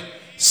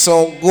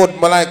So good,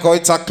 I like how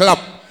it's a clap.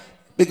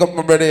 Big up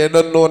my brother, you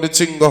don't know the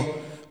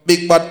chingo.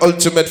 Big bad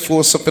ultimate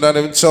force up in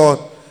them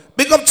town.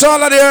 Big up to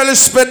all of the early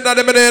spender,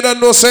 them you don't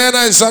know, say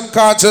nice and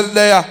Kartel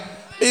there.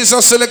 He's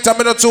a selector,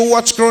 I'm not to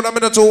watch crowd, I'm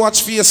not to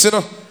watch face, you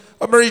know.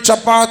 When I reach a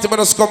party, I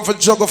just come for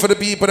juggle for the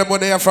people that were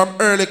there from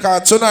early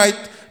card tonight.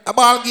 The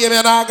ball game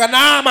and I go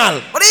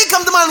normal. But here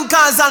come the man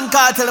cause and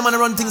Kartel, the man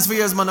run things for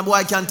years, man. The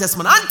boy can't test,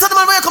 man. And to the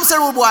man where comes the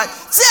rude boy.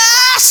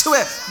 Dash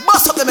away.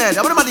 Bust up the man.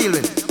 What am I deal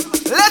with?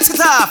 Let's get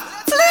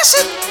off. Flash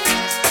it.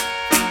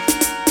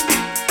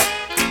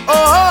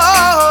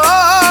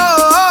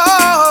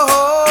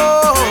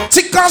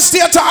 Tick on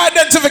state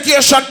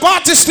identification.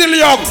 Party still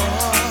young.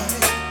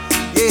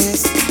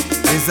 Yes.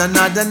 It's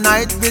another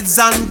night with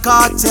Zan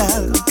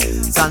Kartel.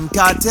 Zan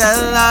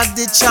Kartel are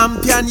the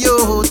champion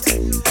youth.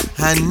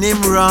 And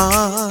him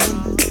run,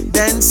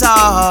 dance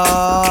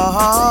all.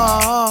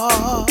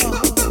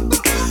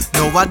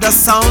 No other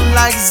sound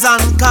like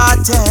Zan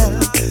Kartel.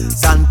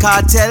 Zan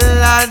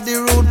Kartel are the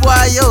rude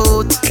boy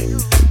youth.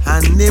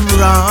 And him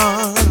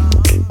run,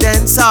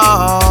 dance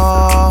all.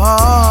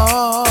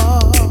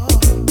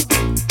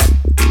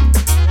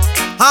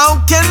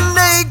 How can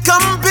they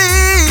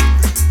compete?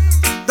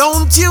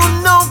 Don't you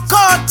know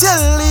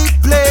Kartel he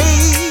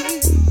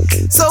play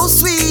so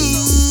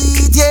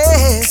sweet,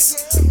 yes.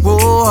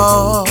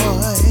 Boy,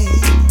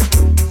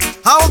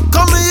 how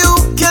come you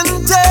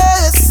can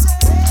test?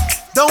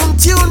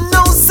 Don't you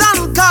know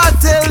Zan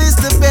Kartel is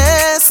the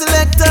best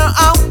selector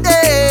out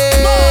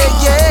there?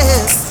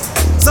 Yes.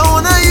 So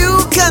now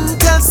you can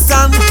test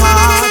Zan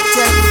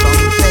Kartel from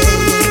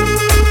playing.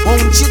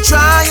 Won't you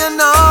try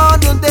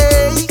another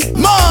day?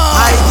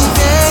 I give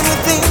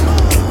anything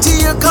to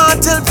your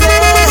Kartel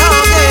play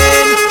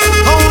again.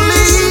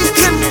 Only he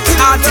can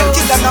kill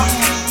them.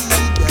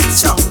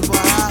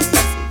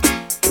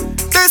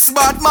 This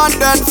bad man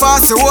then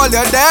fast to hold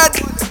you dead.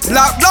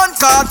 Black blood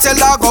Kartel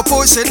I go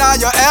pushing on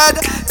your head.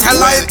 Tell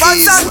life and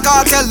Zan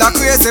Kartel the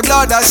crazy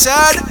blood I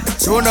shed.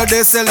 Show no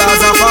this still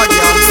as a bad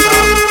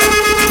youngster.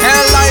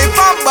 Tell life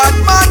a bad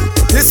man.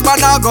 This man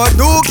I go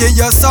do. Give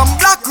you some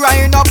black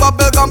wine or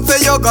bubble gum for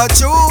you go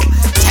chew.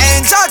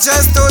 Change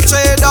just to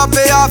trade up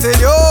behalf of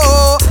you.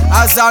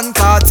 As Zan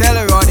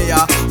Kartel run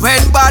here.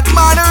 When bad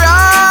man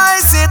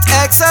rise it,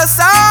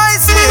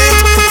 exercise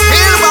it.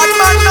 Real bad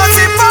man no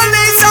see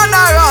police on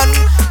a run.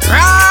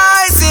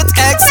 Rise it,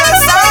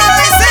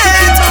 exercise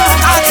it.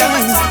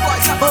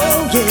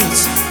 Oh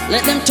yes,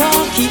 let them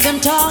talk, keep them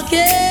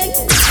talking.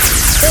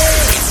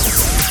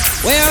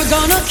 We're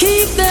gonna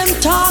keep them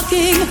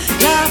talking.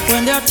 Laugh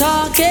when they're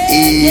talking.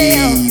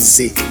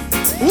 Easy.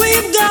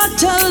 We've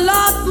got a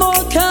lot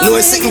more coming.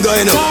 No sitting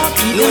going up.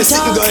 No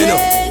sitting going up.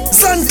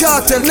 Zan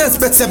Kartel, let's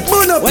bet say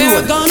burn up.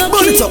 We're gonna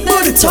keep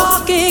them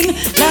talking.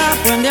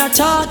 Laugh when they're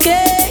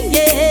talking.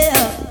 Yeah.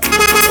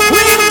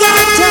 We've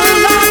got a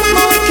lot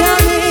more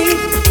coming.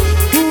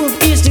 Who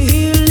have ears to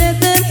hear, let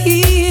them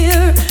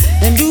hear.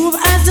 And who have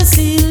eyes to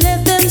see,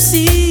 let them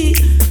see.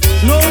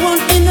 No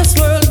one in this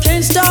world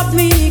can stop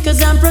me,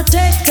 'cause I'm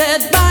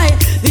protected by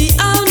the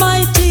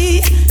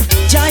Almighty.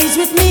 Jah is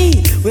with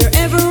me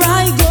wherever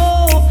I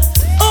go.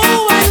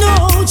 Oh, I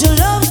know Jah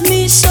loves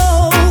me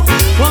so.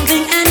 One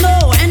thing I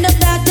know, and of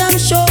that I'm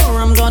sure.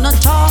 I'm gonna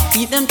talk,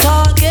 keep them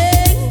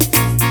talking.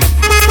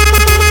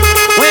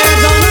 We're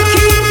gonna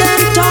keep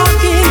them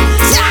talking.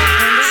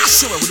 Yeah!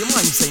 Sure, would you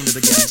mind saying it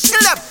again?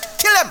 Kill them!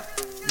 Kill them!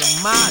 You're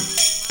mad.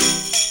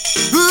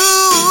 Ooh,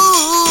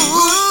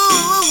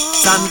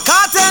 Zan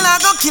Kartel, I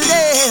go kill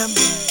them.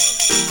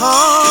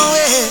 Oh,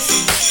 yes.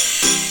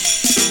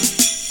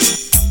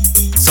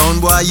 Son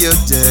boy,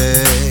 you're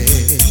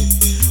dead.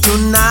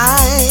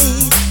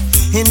 Tonight,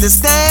 in the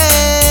stands.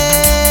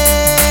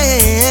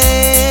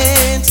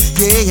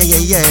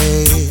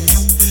 Yeah.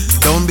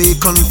 Don't be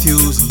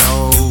confused,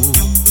 no.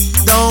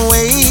 Don't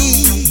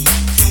wait.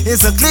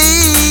 It's a clear.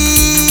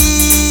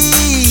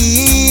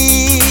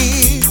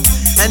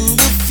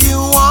 And if you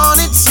want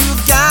it,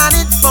 you've got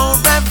it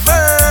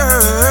forever.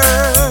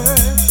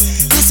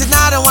 This is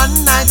not a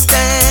one-night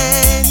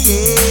stand,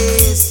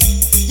 yes.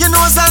 You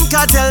know Zan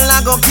Kartel,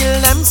 I go kill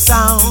them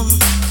sound.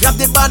 You have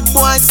the bad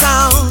boy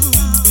sound.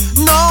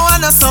 No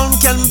other sound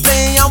can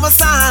play our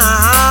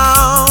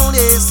sound,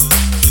 yes.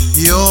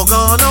 You're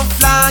gonna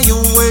fly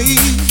away.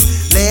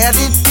 Let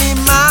it be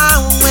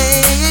my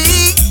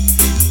way.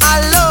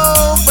 I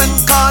love when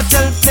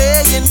Kartel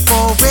playing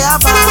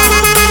forever.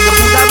 You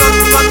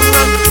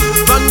coulda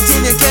run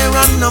till you can't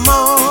run no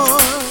more.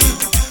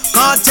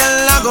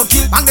 Kartel I go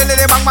kill. Bang de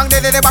bang bang de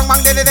bang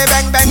bang de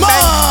bang bang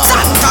bang.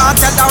 Zan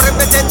Kartel I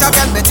repeat it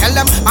again. Me tell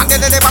them bang de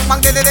bang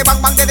bang de bang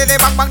bang de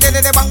bang bang de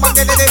bang bang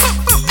de.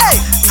 Hey,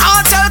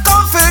 Kartel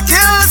come for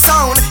kill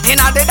sound.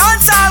 Inna the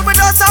dance hall we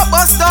just a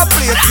bust up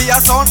plate. See a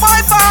sound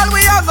boy fall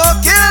we a go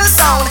kill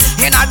sound.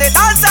 Inna the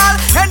dance hall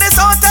and the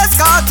sound test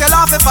Kartel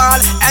off a fall.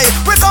 Hey,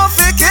 we come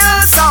for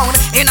kill sound.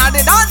 Inna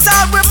the dance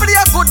hall we play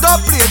a good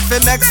up plate. For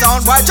make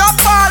sound boy drop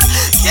fall.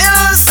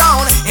 Kill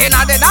sound. Inna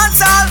And the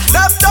dancehall,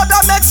 them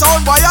don't make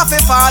sound boy off a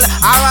fall.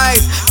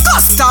 Alright,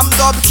 custom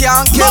dub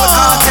can't kill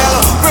Kartel.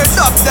 Bring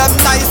up them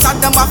nice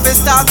and them off a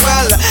start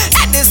well.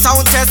 Any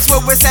sound test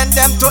where we send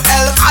them to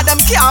hell. And them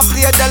can't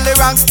play the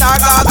lyrics star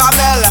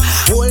Gargamel.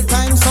 Whole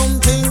time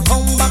something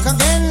come back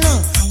again.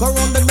 Go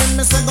round the men,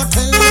 me say go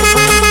tell your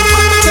friend.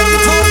 Check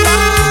it out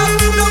loud,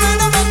 no way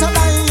no better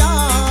die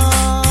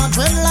hard.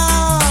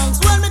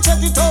 Dreadlocks, when me check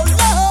it out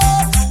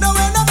loud, no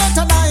way no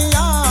better die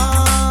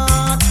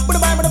hard. But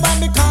the band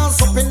because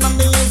up in on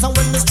the hills and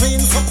when the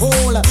streams so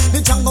cool.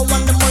 The jungle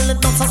and the mullet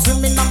dogs are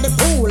swimming on the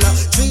pool.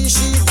 3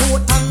 sheep,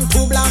 coat and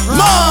 2 black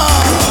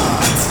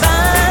rats.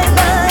 Bye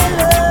bye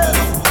love,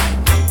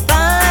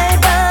 bye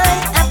bye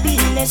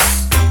happiness.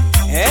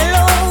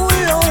 Hello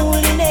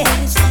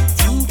loneliness,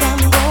 think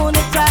I'm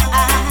gonna cry.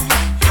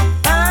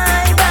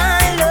 Bye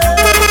bye love,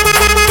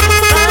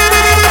 bye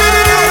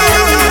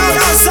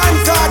bye Son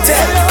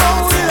Kartel. hello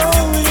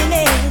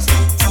loneliness,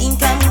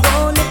 think I'm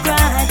gonna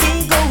cry.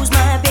 There goes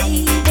my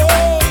baby,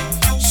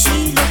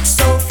 she looks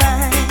so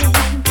fine.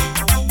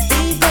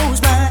 There goes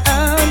my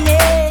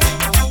honey,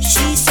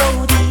 she's so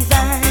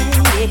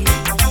divine. Yeah.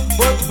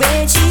 But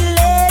when she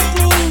left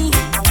me,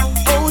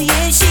 oh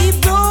yeah, she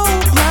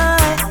broke my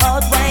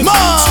heart. Why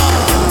did she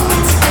do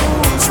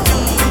those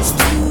things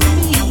to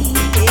me?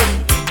 Yeah.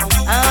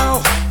 Oh,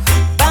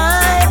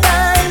 bye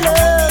bye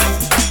love.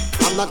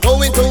 I'm not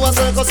going to a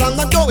circus, I'm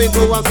not going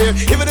to a fair.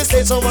 Even the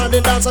stage somewhere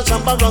the dance and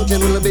champ around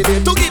will be there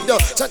to give you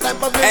such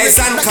type of Hey,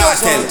 son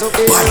Kartel.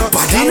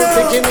 I'm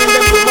thinking in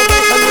them room of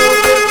like a new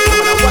day.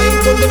 Woman a wine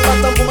to the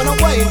bottom, woman a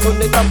wine to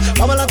the top.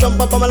 Pamela jump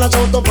up, Pamela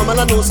shout up,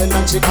 Pamela knows and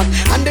she hot.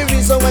 And the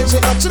reason when she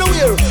hot, she don't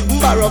wear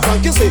Barrow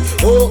Frank, you see.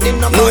 Oh, in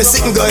the No, it's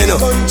sitting going on.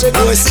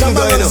 No, it's sitting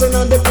going on.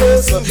 on the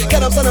place.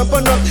 Get up, stand up,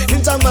 and up.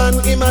 Interman,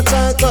 in my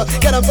chat.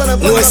 Get up, stand up,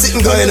 No, it's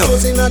sitting going on. No,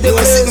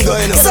 it's sitting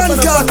going on. Son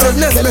Kartel,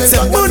 let's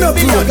say, burn up,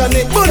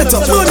 burn it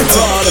up, burn it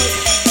up.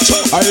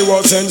 I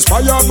was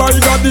inspired by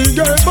God, he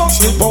gave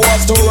us the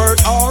powers to work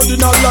hard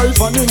in our life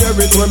and in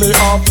everything we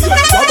have.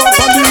 Grab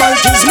up on the mic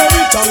is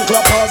mate and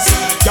clappers.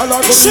 Y'all are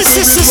going to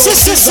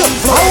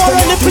I want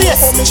the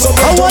place.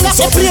 I want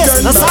the place.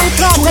 The San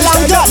Kartel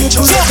and God.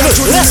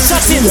 Let's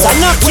chat in. The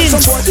knocking.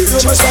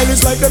 my style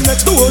is like them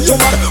next door, you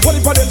mad. What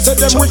if I them say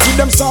them wicked,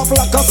 them soft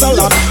like a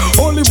salad?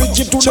 Only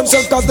wicked to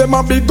themselves cause them a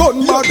big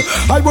gun mad.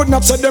 I would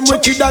not say them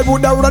wicked, I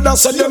would have rather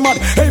say them mad.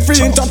 Hey, if we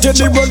entertain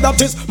the world, that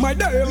is my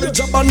daily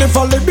job. And if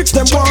I lyrics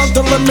them want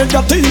to let me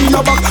get in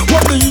your back.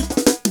 What the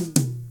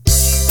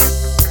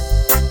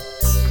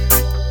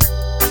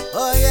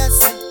Oh yes.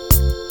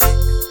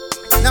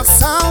 Now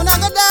sound I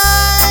go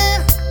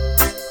die.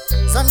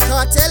 Some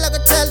Kartel I go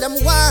tell them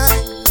why.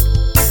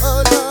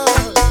 Oh Lord.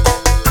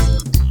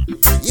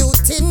 You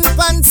tin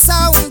pan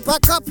sound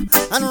pack up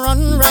and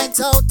run right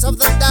out of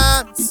the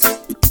dance.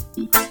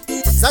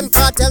 Some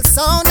Kartel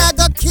sound I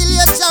go kill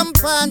your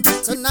jump on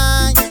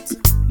tonight.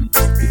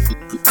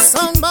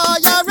 Sound boy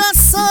you're a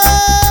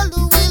soul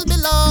who will be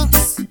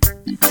lost.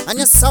 And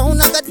your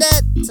sound I go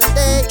dead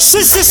today.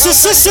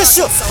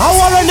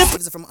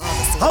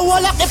 I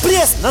want the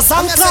place. The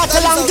San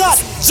Kartel and God.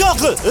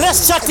 Juggle.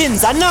 Let's chat in.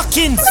 The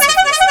knocking.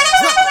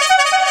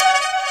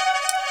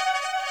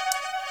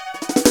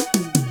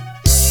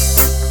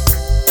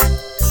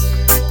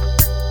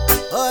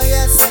 Oh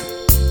yes.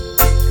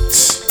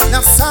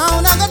 Now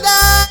sound I go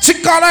die.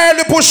 Chicana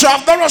early push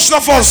off, the rush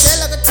of us.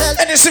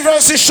 Hennessy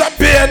versus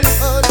champagne.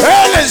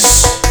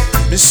 Earlys.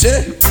 Me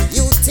say.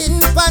 You tin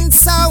pan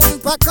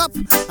sound pack up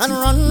and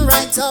run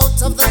right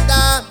out of the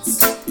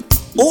dance.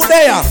 Who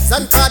there?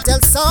 San Kartel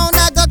sound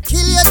I go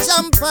kill your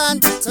jump on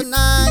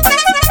tonight.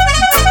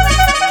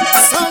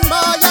 Sound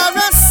boy you're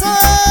a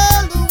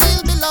soul who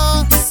will be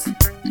lost.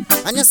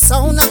 And your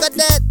sound I go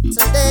dead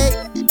today.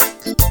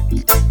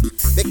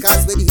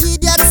 Because with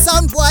idiot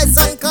sound boys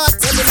San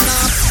Kartel in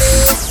my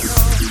face.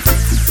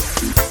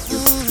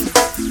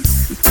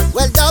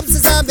 Well, dubs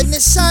is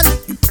ammunition.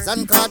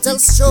 San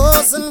Kartel's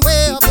chosen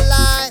way of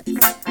life.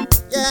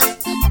 Yeah.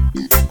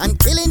 And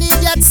killing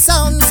idiot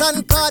sounds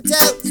San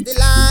Kartel's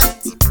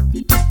delight.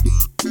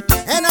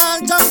 And all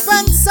jump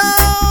and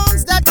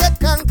sounds that they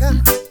conquer,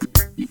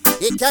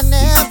 it can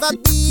never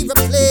be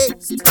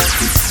replaced.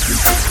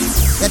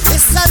 Get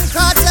this San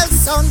Kartel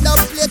sound up,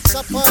 play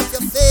chop off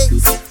your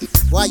face.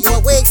 While you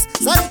awake,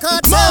 San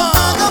Kartel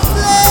wanna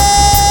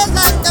play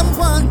like them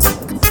want.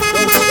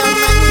 Though we are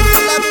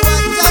mindful of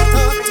what you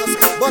taught us,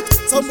 but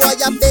some boy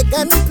a beg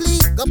and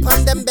plead, go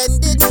upon them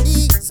bended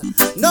knees.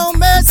 No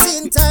mercy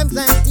in times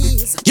like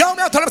these. Yo,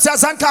 me tell them say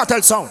San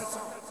Kartel sound.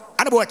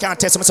 And the boy can't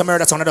test me some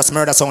murder sound, just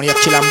murder sound, you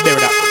kill and bury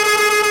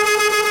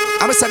that.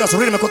 I'm say just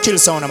really make a kill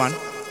sound, man.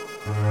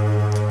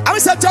 I'm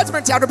say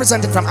judgment you are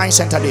represented from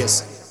ancient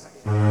days.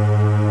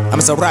 I'm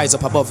say rise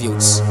up above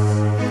youths.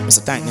 I'm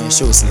say tighten your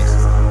shoes,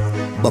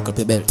 buckle up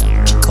your belt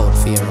and kick out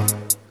fear.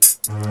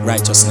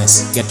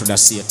 Righteousness, get to that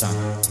Satan.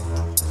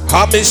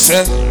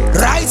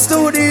 Rise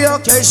to the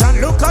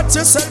occasion, look at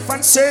yourself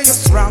and say you're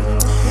strong.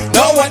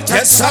 No one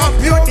can stop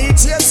you,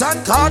 DJs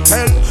and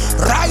Kartel.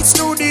 Rise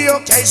to the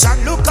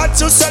occasion, look at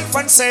yourself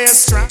and say you're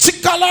strong.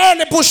 Chicana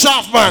early push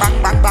off, man.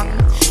 Bang, bang, bang.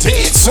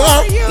 Teacher.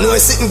 No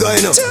sitting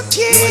going up. To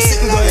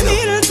kill a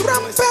little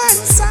trumpet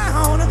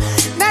sound.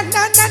 Na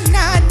na na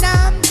na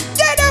na.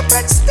 Get up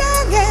and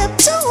stand him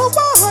to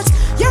what?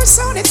 Your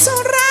sound is so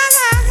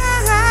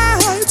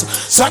right.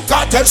 Some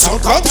Kartel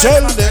sound, come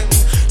tell them.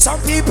 Some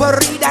people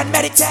read and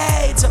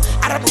meditate.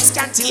 Others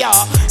can't hear.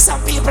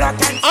 Some people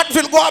can.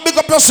 Until go and pick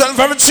up yourself,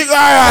 everything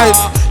alright.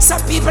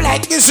 Some people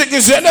like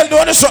Gizzy, and they'll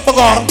do the something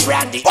go.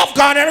 brandy.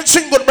 Popcorn,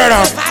 everything good,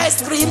 brother.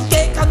 Ice cream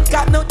cake and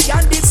got no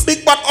candies.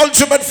 Big bad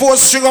ultimate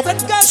force, string up.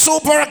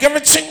 Super rock,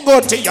 everything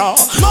good to you.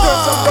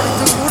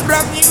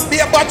 Be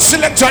a bad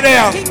selector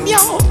there.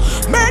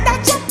 Murder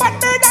jump and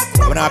murder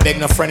jump. When I beg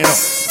no friend, you know.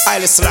 I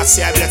listen to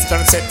see I let's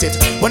translate it.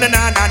 When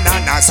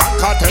na some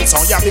Kartel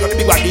sound, yeah, big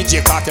big bad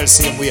DJ Kartel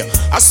same way.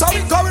 I saw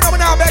it going on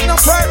when I beg no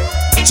friend.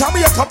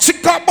 Jamaica,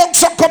 Chica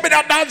bunks are coming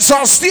and dance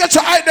on stage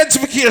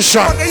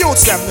identification. the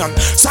youths them young.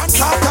 Some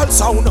Kartel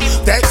sound,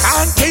 they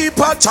can't keep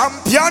a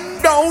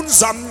champion down.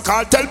 Some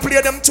Kartel play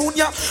them tune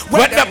ya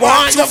When they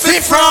want to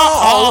fifth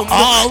round.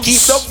 Keep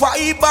the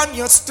vibe and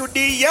you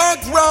study your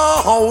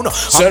ground.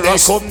 And they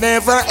could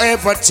never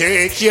ever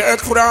take your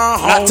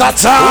crown. Not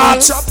at all.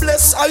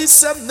 Jobless, I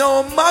say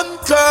no man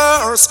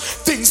curse.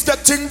 Things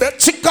that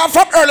Chica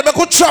from early, me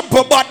could jump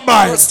a bad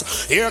man.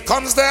 here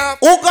comes the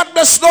Who got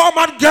the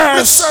snowman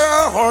girls?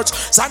 search.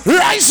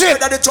 Rise it.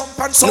 That the jump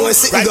and No, sound. it's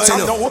sitting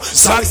going up. now.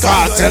 Some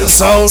Kartel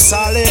sound.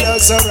 Solid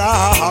as a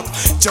rock,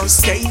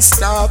 just can't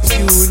stop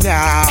you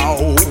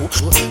now.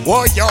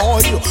 Oh, yo,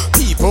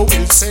 people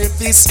will say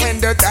this when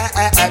they're dead,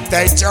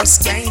 they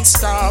just can't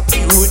stop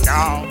you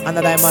now.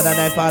 Under thy mother and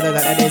thy father,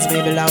 that is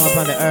may belong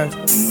upon the earth.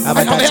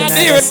 I know you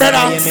need it,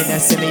 brother.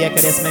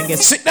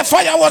 Sit the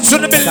fireworks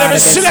in the building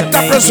and select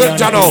the president,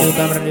 you know.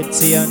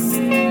 Yeah.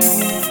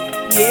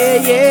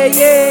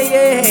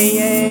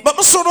 But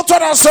my son will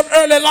turn on some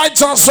early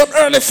lights on some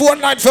early phone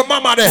light for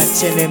mama there.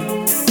 Chill him.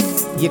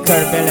 You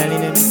Kartel in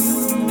him.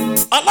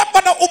 I like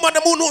when the woman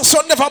the moon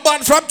son never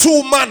born from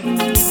two man.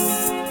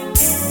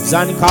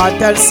 Zan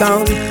Kartel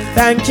sound.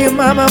 Thank you,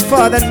 mama,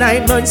 for the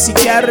 9 months you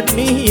carried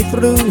me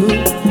through.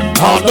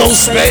 All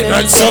those pain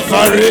and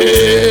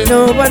suffering.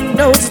 No one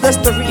knows the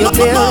story of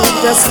them,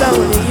 just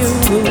only you.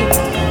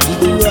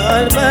 You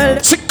are my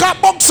Chica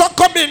bunks are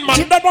coming,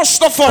 man. That was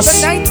the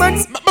first. 9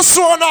 months. My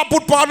son I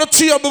put on the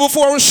table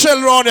before we shell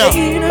round here.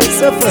 pain and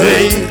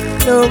suffering.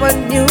 No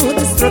one knew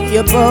the story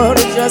about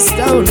it, just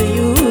only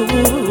you.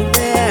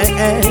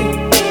 Yeah.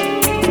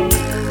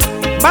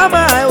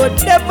 Mama, I would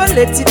never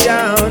let you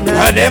down.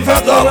 I never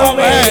go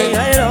away.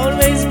 I'll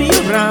always be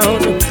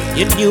around.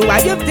 You knew why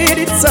you did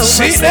it, so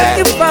See much that?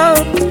 you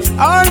found.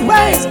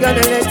 Always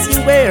gonna let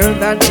you wear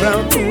that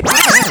crown.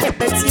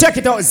 Check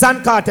it out,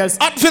 Zan Kartel.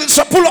 Until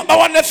so pull up my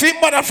one the feet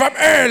mother from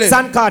early.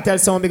 Zan Kartel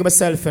sound big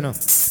myself, you know.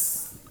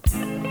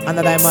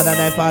 Under thy mother and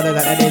thy father,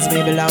 that is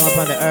may belong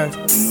upon the earth.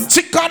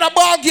 Chica the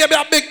ball game,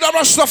 a big the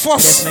rush the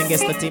first. Man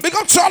gets the tip. Big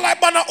up to all like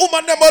man and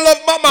woman them all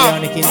love mama.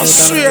 I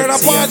swear the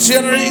party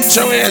and reach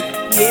away.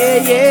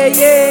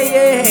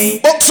 Yeah.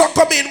 Bunks are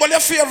coming, well your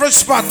favorite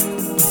spot.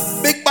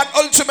 Big bad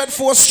ultimate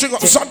force string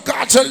up. Some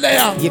Kartel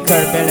there. You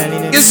Kartel in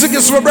it.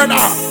 Yes, my brother.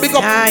 Big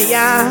up.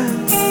 Yeah.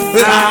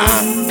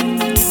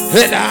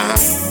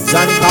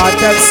 Zan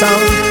Kartel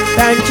sound.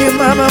 Thank you,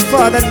 mama,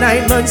 for the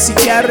 9 months you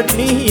carried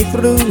me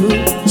through.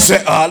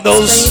 Say all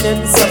those. Pain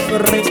and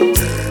suffering.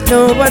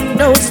 No one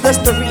knows the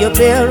story of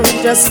there,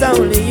 just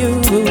only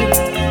you.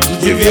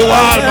 Give you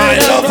all my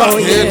love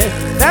again.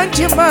 Thank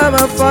you,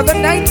 mama, for the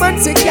 9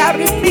 months you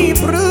carried me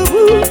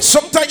through.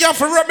 Sometimes you have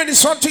to reminisce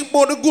something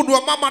about the good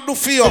what mama do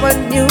for you. No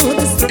one knew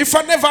the story. If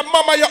I never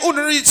mama, you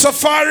wouldn't reach so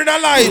far in a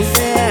life.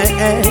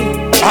 Yeah.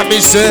 I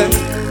mean, say,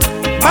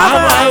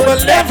 mama, I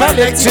will never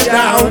let you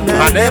down.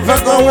 I never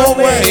go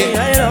away.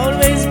 I'll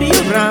always be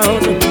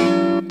around.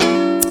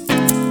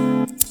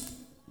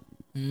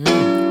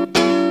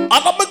 I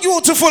love my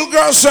beautiful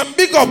girls and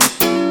big up.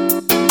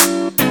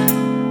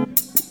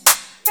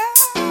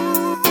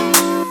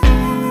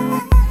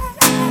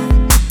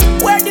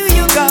 Where do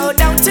you go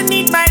down to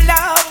need my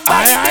love?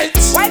 Alright.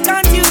 Why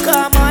can't you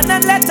come on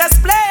and let us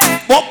play?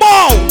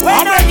 Bobo,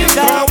 When are you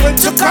going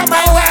to come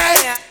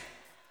away?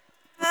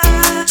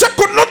 Check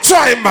on no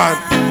time, man.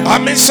 I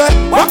mean, say,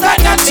 What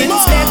kind of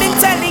things they've been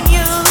telling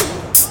you?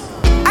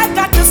 I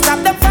got to stop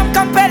them from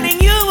compelling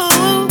you.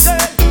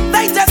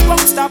 They just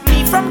won't stop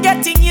me from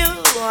getting you.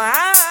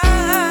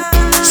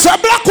 Say,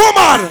 black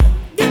woman.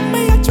 Give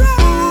me a try,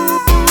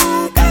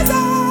 'cause I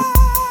know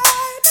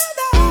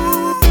that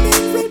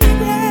things will be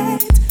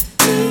great.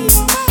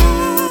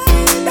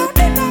 Don't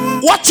deny.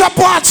 Watch your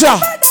partner.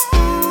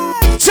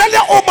 Tell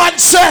your woman,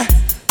 say,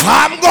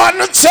 I'm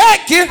gonna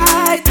take it.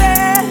 Right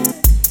there,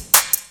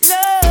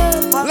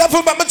 love,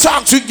 Level me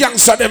talk to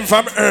gangster them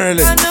from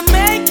early. gonna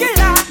make you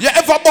laugh, You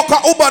ever buck a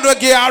woman who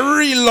get a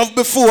real love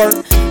before?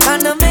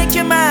 gonna make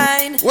you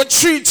mine. We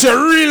treat you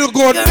real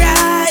good. You're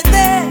right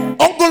there,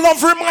 Uncle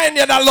love remind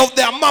you that love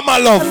their mama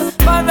love.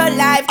 for a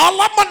life. A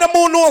lot of them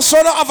who know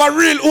so they have a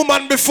real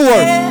woman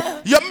before.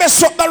 You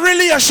mess up the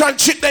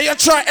relationship, then you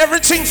try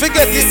everything to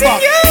get it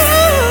back. You,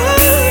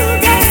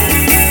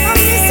 I'm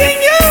missing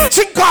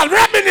Sing called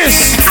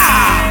reminisce.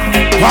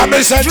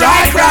 Promise a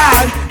dry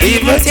ground,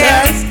 evil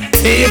tears,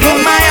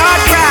 even my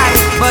heart cries.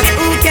 But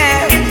who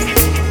cares?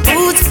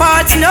 Whose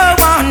fault's no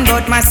one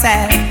but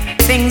myself.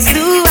 Things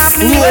do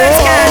happen, words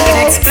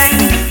can't explain.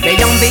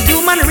 Beyond the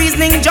human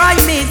reasoning, joy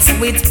mixed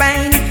with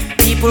pain.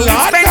 People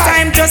will spend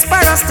time just for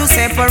us to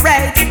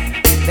separate.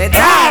 They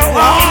don't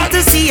want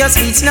to see us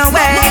reach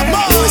nowhere.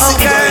 Oh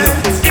girl,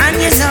 and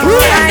you know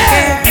I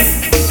care.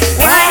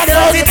 Why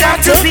does it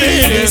have to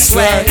be this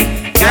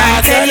way?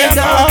 Can't tell you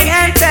go,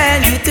 can't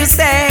tell you to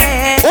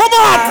stay.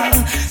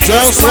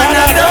 Just one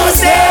of those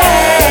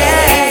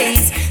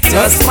days.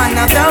 Just one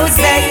of those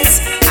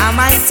days. Am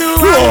I too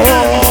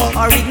humble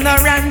or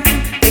ignorant?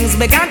 Things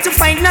began to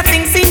find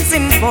nothing seems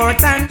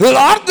important.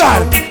 Lord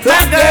God,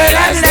 that girl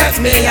has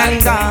left me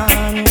and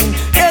gone.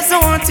 Just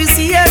want to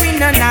see her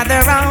in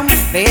another room.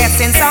 The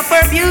essence of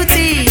her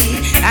beauty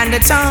and the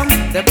charm,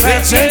 the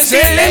presence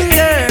still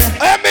linger.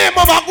 Hey, me,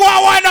 mama, go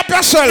and wind up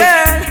yourself.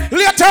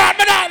 Later on,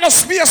 me not no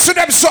space to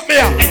them something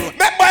here.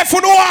 Remember, if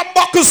you know I'm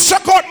buckles,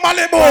 check out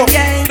Malibu.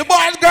 The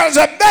boys, girls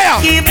are there.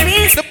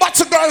 The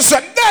butcher girls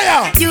are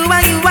there. You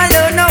and you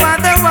alone, no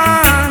other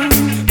one.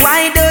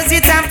 Why does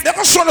it have? They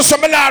can show us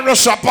some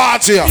Rush a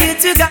party. You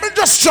two got me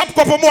just chop a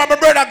couple more. My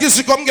brother gives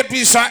you come get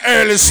piece of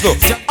early stuff.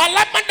 I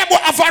like man them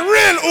have a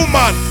real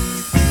woman.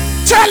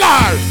 Tell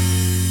her.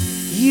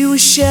 You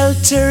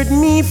sheltered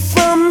me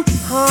from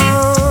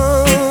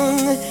harm,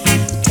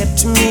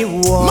 kept me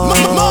warm,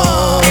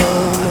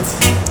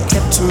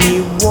 kept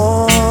me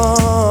warm.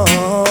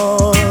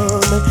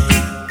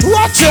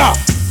 Watch out!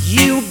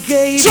 You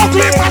gave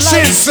Juggling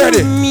machine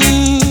steady.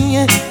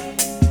 Me,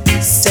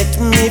 set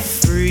me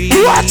free.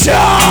 Watch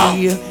out!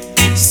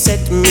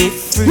 Set me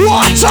free.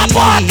 Watch out,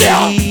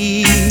 partner!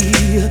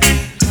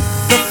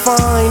 The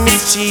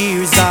finest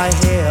years I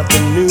ever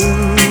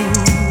knew.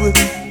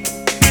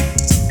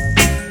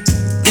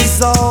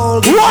 All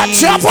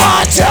watch your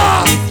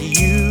partner.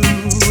 You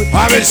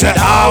I will say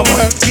I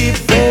will give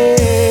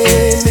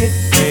anything.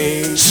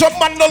 Some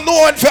man don't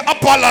know if to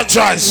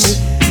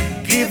apologize.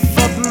 Give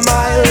up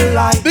my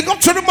life. Because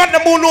to the man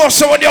who knows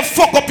so when you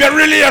fuck up your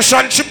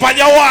relationship and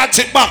you want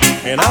it back,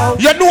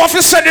 you know if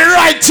you say the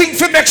right thing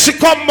for make she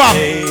come back.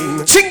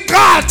 Think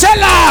tell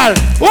her,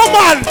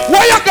 woman,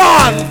 where you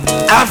gone?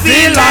 I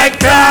feel like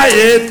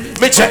crying.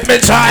 Me check me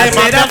time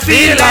and I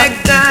feel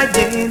like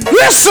dying.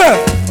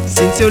 Listen.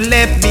 Since you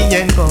left me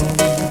and gone,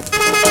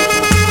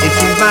 it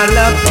seems my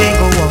love can't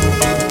go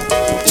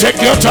on.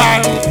 Take your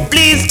time.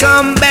 Please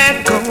come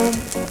back home.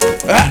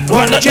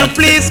 Won't you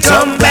please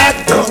come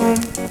back home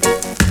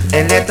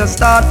and let us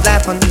start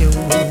life anew.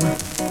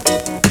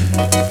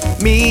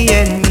 Me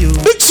and you.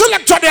 Big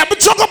selector there,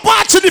 but you go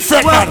party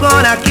different man. Walk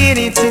on a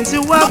kidding since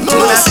you walk on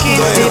a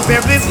kidding.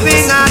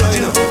 Everything I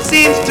do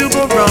seems to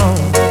go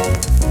wrong.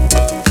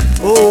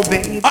 Oh,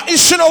 baby. If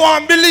she don't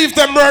want to believe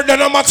them murder,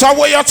 no matter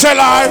what you tell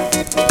her,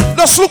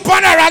 just look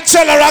on her and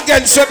tell her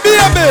again, say, baby,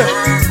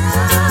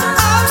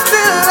 I'm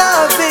still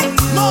loving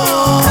you.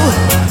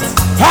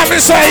 And me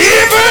say,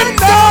 even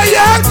though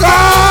you're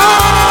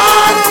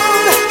gone,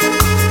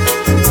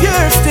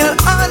 you're still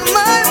on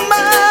my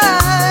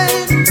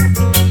mind.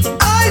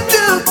 I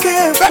do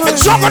care for you. let me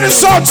jump on the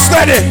sound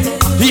steady.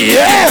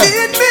 Yeah.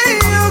 Lead me,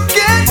 you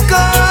can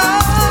go.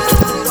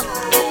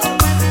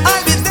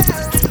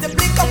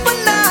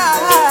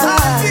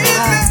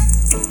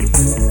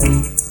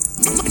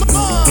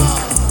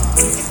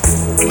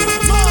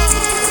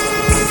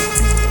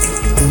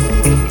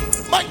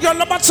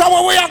 No matter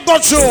what we have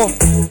got through,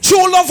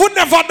 true love will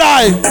never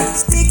die.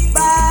 Stick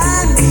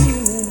by me.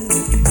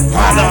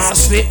 And I'll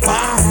stick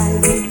by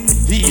me.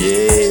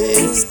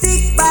 Yeah.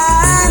 Stick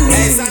by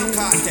me.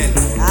 Kartel.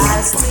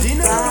 I'll stick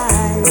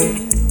by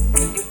me.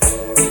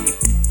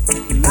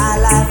 My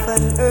life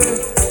on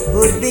earth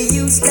would be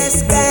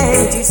useless,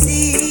 can't you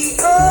see?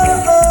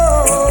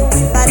 Oh,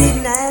 if I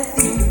didn't have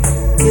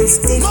you, you'll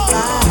stick by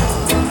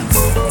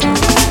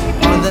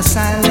me. On the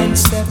silent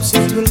steps,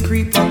 it will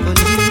creep up on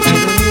you.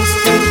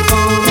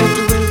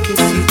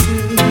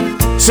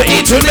 So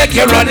it will make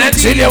you run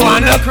until you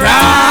wanna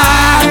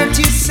cry. Hurt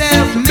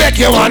yourself, Make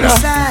you wanna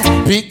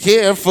be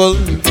careful.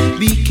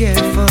 be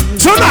careful.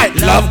 Tonight,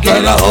 love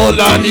gonna hold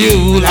on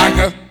you like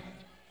a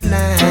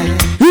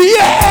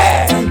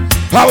yeah.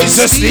 How is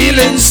the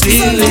stealing?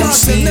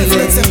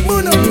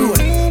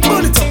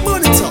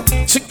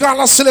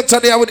 Chicana selector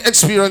there with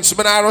experience.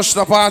 When I rush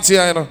the party,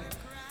 you know.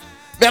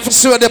 Me have to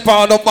sew the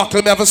on the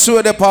buckle. Me have to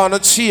sew the on the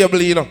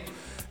table, you know.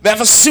 Me have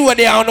to sew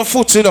there on the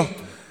foot, you know.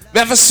 We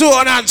have a sew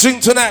on and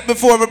drink tonight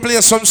before we play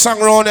some song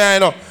around here, you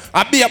know.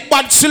 And be a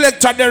bad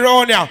selector there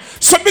around here.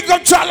 So big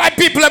up to all like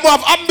people who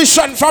have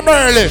ambition from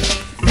early.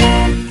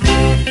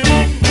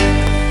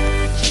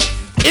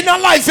 In a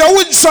life you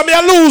win some,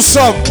 you lose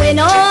some. Win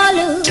or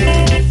lose, this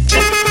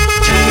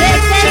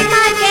is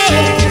my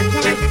game.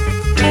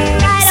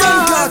 Right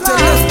or wrong,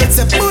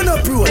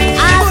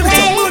 I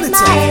play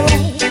my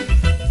way.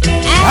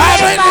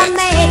 And if I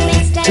make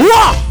mistakes,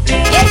 what?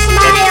 it's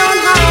my own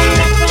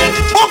home.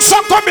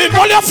 Boxer come in,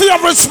 what your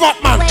favorite spot,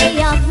 man?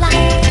 Way of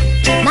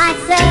life,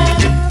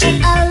 myself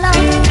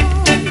alone.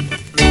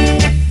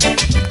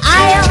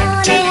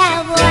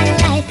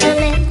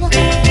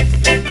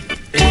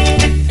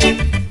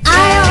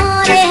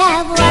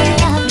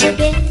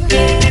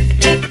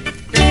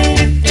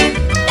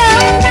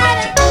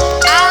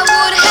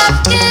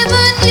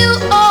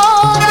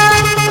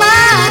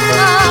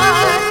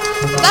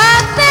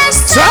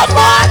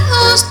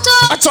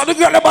 the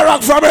girl in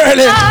rock from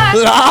early.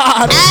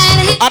 Lord.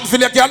 And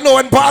feel like you know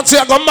when party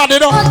I go mad, you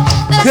know.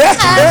 Yeah,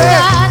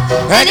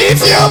 yeah. And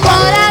if you want,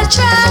 I'll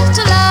try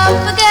to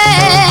love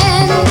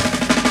again.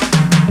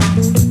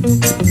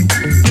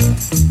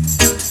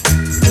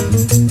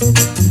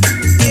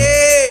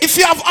 If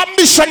you have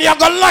ambition, you're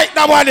gonna like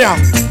that one, yeah.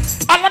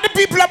 A lot of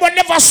people will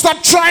never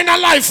stop trying a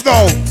life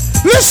now.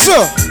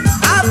 Listen.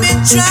 I've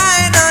been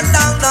trying a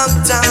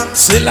long time.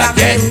 Still I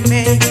can't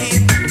make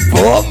it.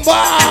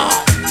 Bomba.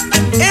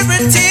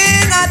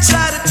 Everything I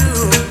try to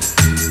do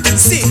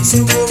seems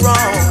to go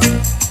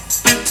wrong.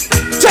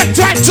 Try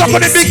jump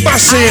on the big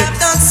machine. I have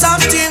done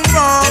something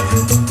wrong.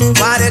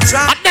 Why they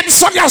try? And then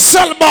son your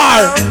cell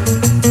bar. Oh,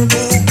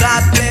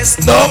 God bless.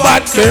 No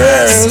one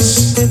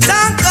cares.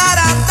 Thank God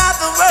I'm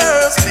not the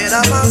worst.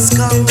 Better must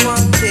come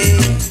one day.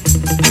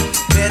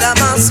 Better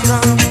must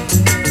come.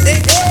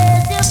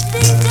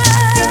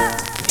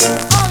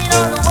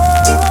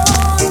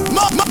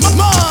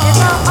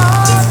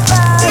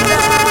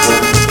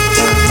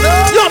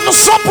 You have to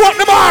support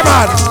the bar,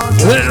 man.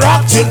 We'll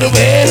rock till the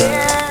way.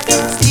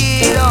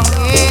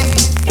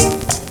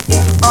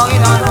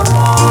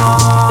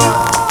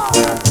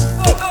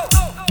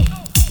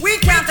 We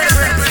can't take it.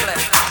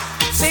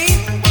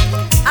 See,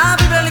 I'll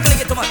be really gonna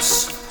get too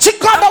much.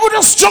 Think about we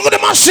just juggle the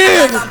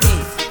machine.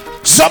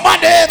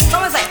 Somebody.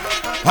 Someone say.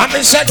 And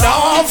me said,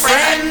 no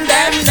friend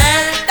them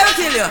there. They'll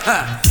kill you.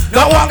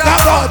 No one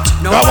got out.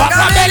 No one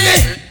got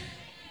belly.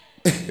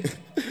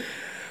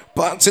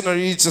 Panting or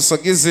reach us so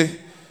easy.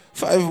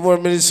 5 more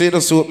minutes you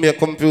just with me a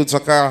computer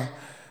car.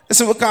 I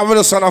said, we can't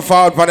really stand a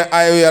forward on the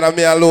highway and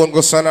me alone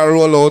go stand a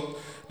roll out.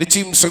 The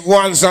team say, go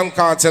on and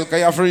Kartel, because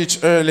you have to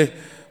reach early.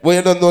 But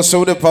you don't know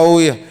so the power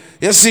way.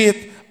 You see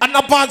it? And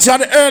the party on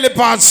the early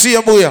part, see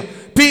you, boy.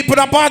 People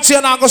the party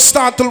are not going to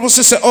start till we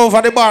see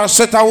over the bar,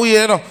 set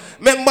away, you know.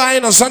 Remember,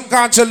 you know, San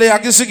Kartel there,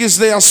 Gizzy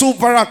there,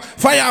 Super Rock,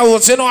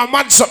 Fireworks, you know, a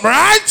mad something,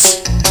 right?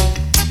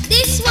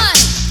 This one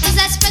is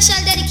a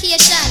special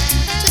dedication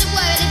to the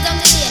boy who lives down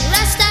the lane.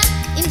 Rasta,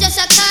 him just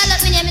a call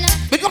up my name, you know.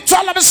 Big up to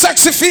all of the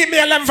sexy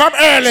female them from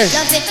early.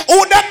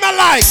 Who them not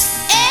like?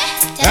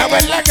 Certain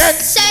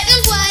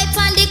boy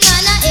on the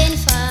corner in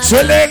farm.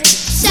 Swilling.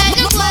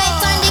 Certain boy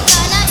on the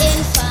corner in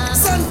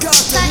farm.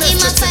 Cause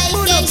him a fight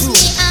against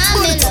me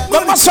and me love.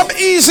 Remember some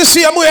easy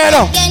see him way, you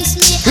know. Against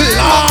me and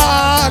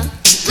Lord,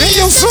 we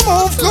used to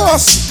move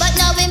close. But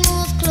now we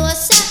move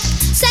closer.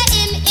 Say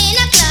him in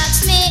a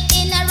clocks, me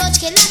in a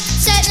roach killer.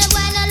 Certain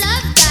boy no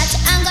love that,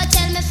 and go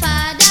tell me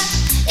father.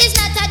 It's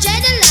not a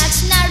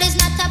dreadlocks, nor is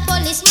not a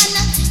policeman.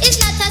 It's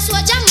not a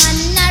soldier man,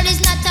 nor is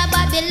not a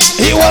Babylon.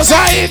 He was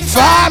a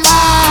informer.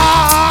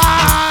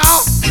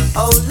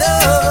 Oh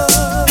Lord,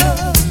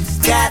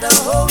 got a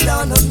hold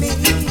on to me.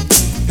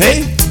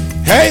 Hey,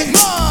 hey.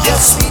 Your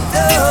sweet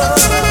love,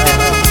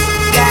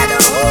 got a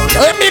hold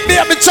on. Let me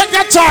baby check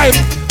your time.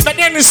 But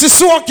then this is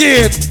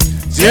soaking.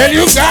 Till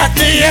you got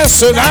me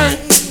yesterday.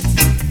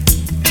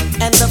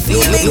 And the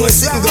feeling no, is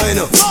sitting going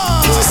up.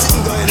 No,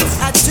 sitting going up.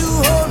 I do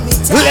hold me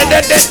tight.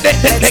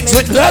 Let's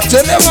make love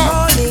to them.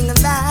 Morning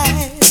and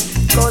night,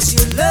 'cause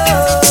you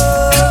love.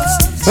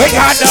 We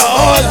got the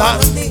whole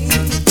heart.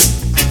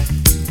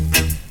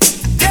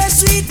 Your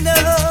sweet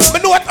love.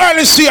 But know what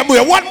early see him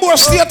with? One more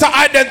state of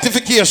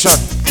identification.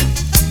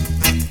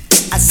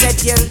 I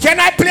said you. Can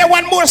I play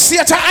one more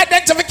state of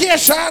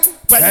identification?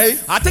 Hey.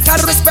 I think I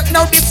respect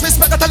now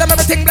disrespect. I tell them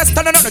everything blessed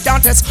and none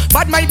can't test.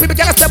 Bad mind people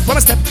can't step on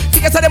a step.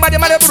 Figures of them are the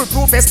man of fruit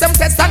proof. Them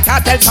test and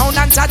Kartel sound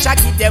and such. I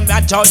give them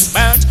a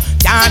judgment.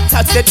 Can't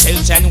touch the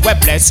children we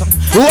bless them.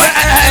 Well,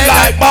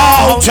 like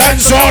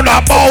mountains on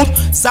a boat.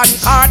 San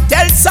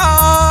Kartel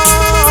sound.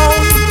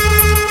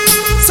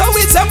 So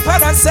it's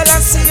Emperor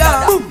Selassie.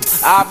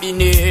 I've been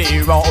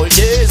here all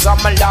days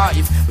of my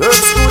life.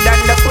 Works good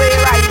and the way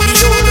I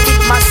behold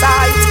with my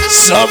sight.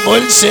 Some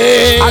will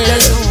say I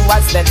don't know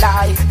what's the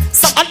like.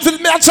 until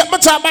me I check my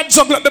time and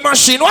juggle up the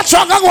machine. What's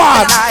wrong with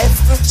one?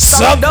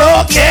 Some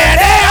don't care,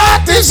 they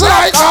artists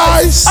like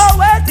us. Oh,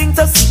 waiting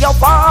to see you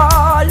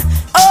fall.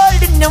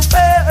 Holding your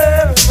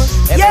firm.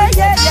 Yeah,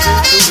 yeah,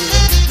 yeah.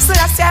 So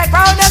I say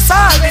round us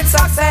all with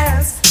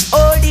success.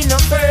 Holding your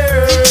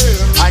firm.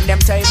 And them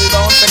table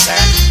don't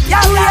pretend.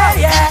 Yeah, yeah,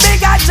 yeah.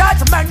 Bigger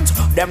judgment.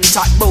 Them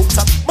chat books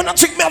up. But I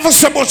think me have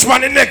so much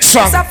money next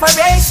song.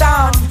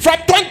 Separation. From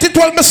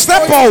 2012 me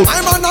step out.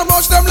 I'm gonna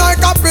rush them like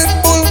a pit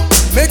bull.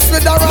 Mix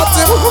with a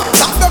ratty.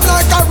 Tap them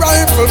like a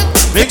rifle.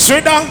 Mix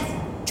with that.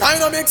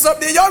 Trying to mix up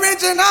the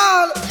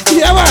original.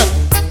 Yeah, man.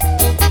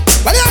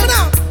 What do you have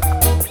now?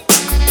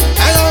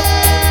 Hello.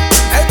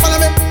 Hey, follow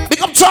me.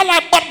 Big up to all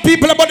like bad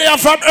people about there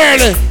from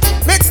early.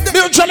 Mix the. Me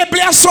usually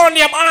play a song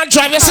name and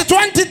drive. You see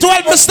 2012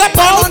 me step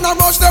out. I'm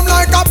gonna rush them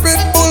like a pit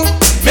bull.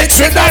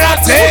 Mix with the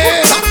ratty.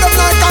 Tap them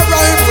like a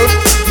rifle.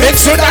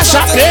 Mix with the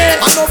shotty.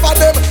 And over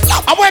them.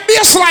 I want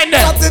bassline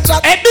there.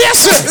 Hey,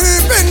 bass it.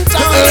 Even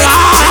trying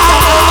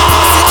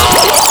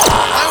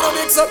to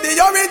mix up the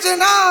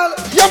original.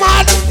 Yeah,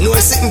 man. No,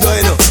 sitting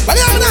going up. What do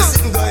you have No, now?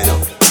 sitting going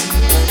up.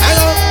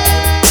 Hello.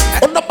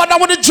 I'm not bother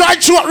with the dry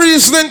throat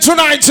reasoning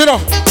tonight, you know.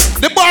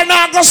 The bar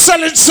now go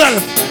sell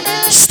itself.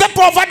 Step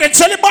over there,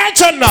 tell the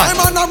bartender. I'm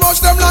gonna rush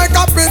them like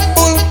a pit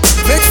bull.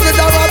 Mix with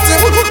a ratty,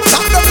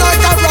 chop them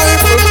like a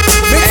rifle.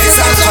 Mix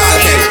with a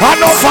ratty.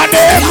 Enough of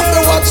them.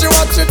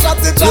 Watch it,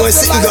 chatty, No, it's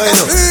sitting going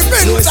up.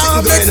 No, it's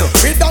sitting going up.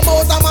 With the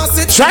mouth of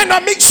massive. Trying to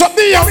mix up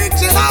the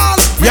original.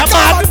 Yeah,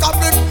 man.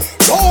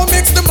 Don't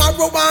mix the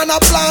marijuana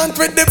plant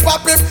with the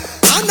poppy.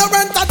 And no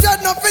rent a dread,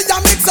 no fear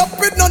mix up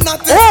with no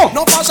nothing.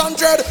 No fashion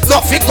dread,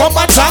 nothing come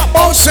and talk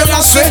about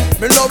Selassie.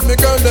 Me love me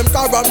girl, them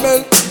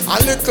caramel, a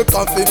little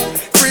coffee.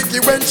 Freaky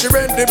when she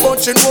ready,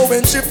 but she know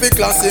when she feel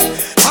classy.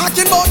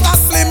 Talking about a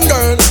slim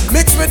girl,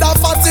 mixed with a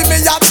fatty, me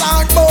a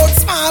talk about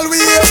small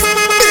waist.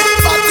 Big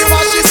fatty,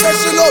 what she say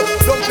she love.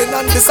 Dumpling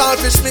and the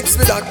saltfish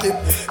mixed with a kip.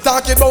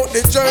 Talking about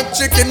the jerk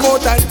chicken more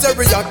than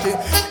teriyaki.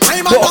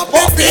 I'm a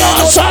big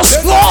peanut,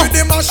 with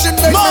the machine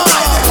make me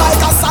ride it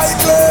like a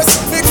cyclist.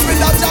 Mixed with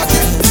a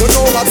jacket. You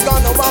know what's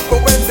gonna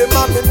happen when the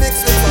mommy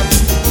mix with me.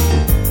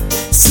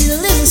 See a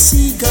little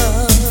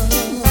seagull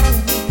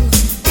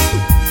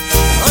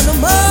on a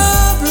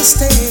marble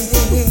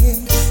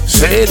stand.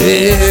 Say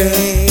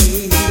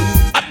it.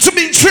 Up to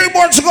me 3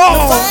 more to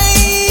go.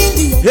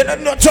 You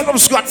don't know tell them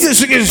Scott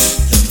music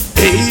is.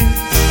 Hey.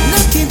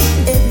 Looking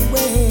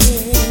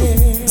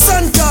everywhere.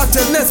 Sun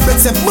Kartel, Nesbeth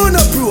said, burn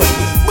up, bro.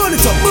 Burn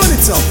it up, burn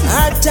it up.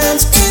 Hard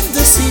times in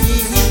the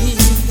city.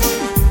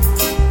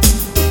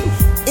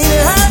 In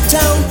a hard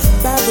town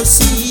by the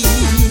sea.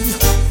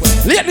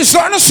 Ladies,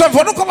 don't understand.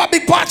 When you come a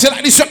big party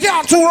like this, you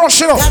can't too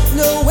rush, you know. Got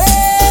nowhere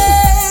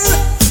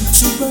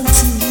to run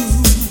to.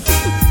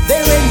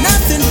 There ain't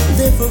nothing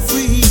there for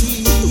free.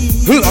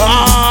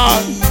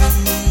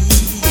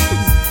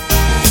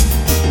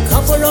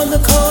 Couple on the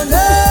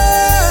corner,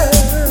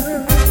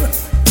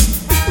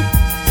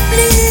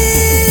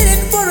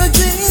 bleeding for a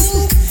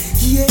drink,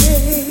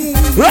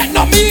 yeah. Right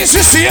now, me is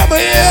see him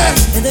here.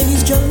 And then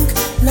he's drunk,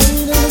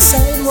 lying on the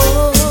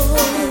sidewalk.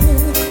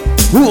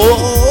 Whoa.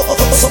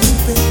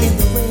 Sleeping in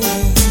the rain.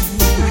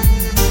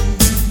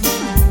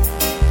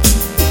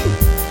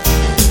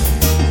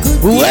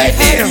 Good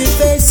happy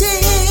faces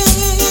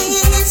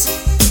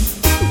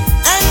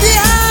and the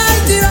eyes.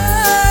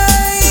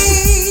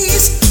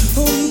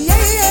 Oh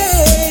yeah.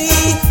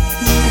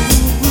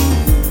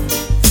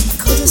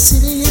 'Cause the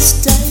city is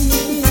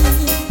dying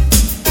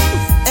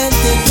and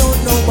they don't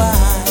know why.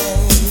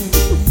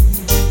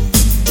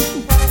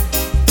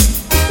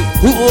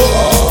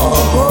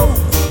 Whoa.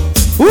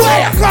 What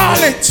you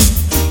call it?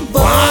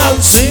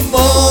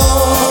 Baltimore.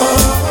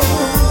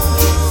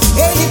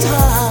 And it's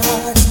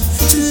hard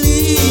to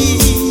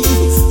leave.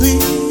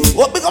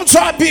 What become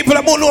try people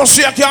that don't know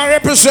so you can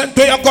represent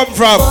where you come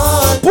from?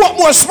 What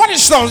more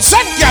Spanish town?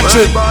 St.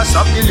 Catherine. Boss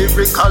of the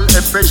lyrical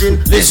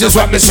expression. This is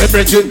what me say,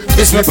 Bridget.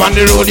 Kiss me on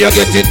the road, you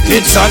get it.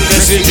 It's on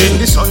messaging.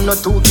 The sun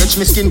not to catch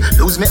me skin.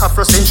 Lose me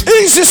Afro cinch.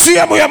 Easy see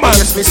him, man.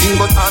 Yes, me sing,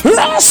 but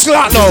last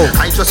lot now.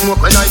 I just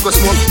smoke when I go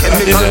smoke.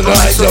 Chemical to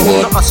my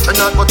soul. No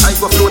astronaut, but I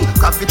go float.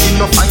 Gravity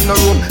no find no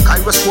room.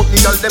 Gyroscope, the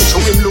girl them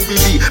showing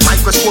Louis V.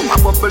 Microscope, a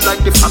bubble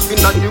like the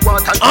fapping and the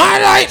water.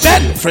 Alright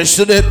then. Fresh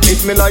to death.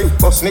 Hit me life,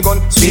 bust me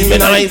gun. Spin me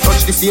knife.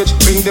 Touch the stage,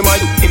 bring the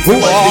mic. If you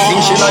want the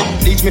thing she like,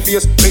 bleach me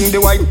face. Bring the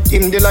white,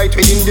 dim the light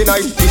within the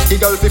night. 50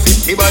 girl for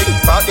 50 bike.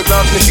 Part the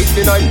glass, me fit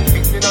the night.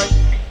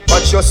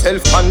 Watch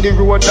yourself on the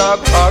road,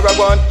 dog.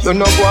 Paragon, you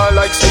know go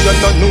like say you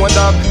don't know,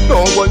 dog.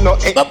 No one no.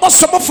 But must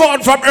some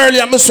phone from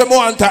earlier. I say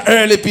want an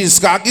early piece.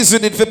 Cause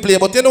isn't it for play?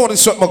 But you know what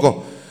is something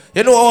go.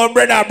 You know our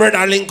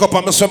brother link up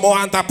and I say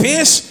want a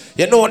piece.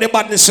 You know the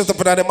badness set up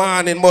in the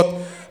morning, but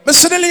I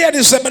say the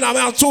ladies them and I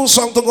have 2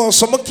 songs to go,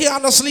 so I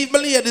can't just leave my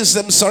ladies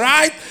them. So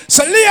right,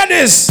 so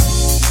ladies.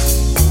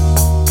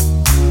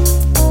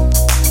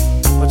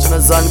 Watching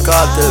a Sun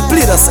Kartel,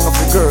 play that song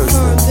for girls.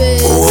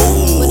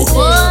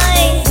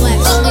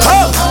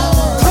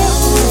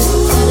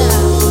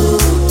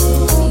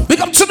 Big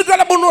up to the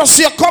girl who knows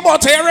you come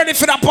out here ready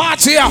for the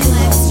party.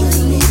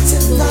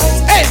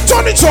 Hey,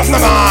 turn it up,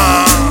 man.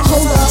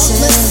 Hold up,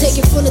 let's take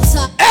it from the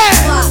top.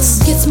 Box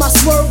gets my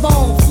swerve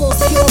on, floor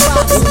pure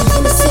rocks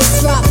in the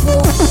 6 drop.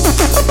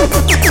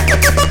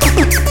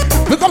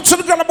 Big up to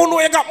the girl who know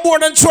you got more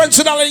than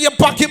 $20 in your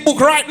pocketbook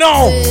right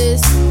now.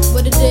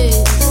 What it is,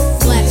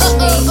 black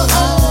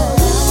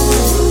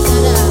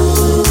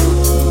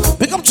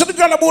Big up to the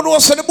girl who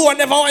knows the boy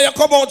never want you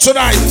come out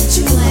tonight.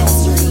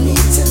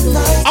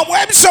 And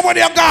where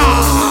somebody you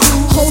got?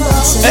 Hold up,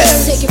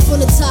 let's take it from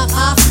the top.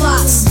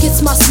 Fox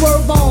gets my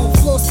swerve on,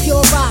 floors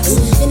pure rocks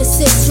in the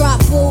 6 drop.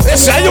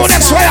 Yes, I know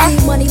that's where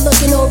money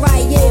looking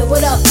alright, yeah.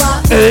 What up,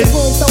 Rock?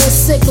 Boom, throwing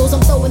signals,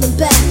 I'm throwing them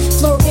back.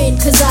 Flirting,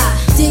 cause I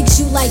digs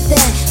you like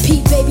that.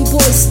 Pete baby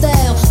boy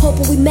style,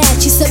 hoping we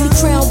match. He said me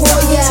crown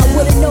royale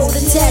with a note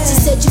attached. He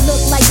said you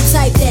look like the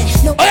type that.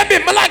 No, I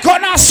mean, I like how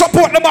now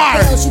support the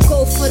bar. You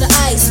go for the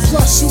ice,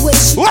 plus you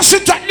wish.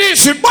 Washington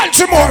DC,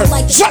 Baltimore,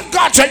 Sun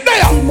Kartel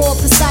there. Be more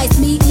precise,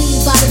 meet me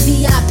by the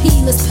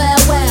VIP, let's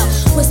powwow.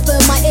 Whisper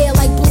in my ear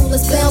like boo,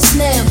 let's bounce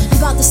now. I'm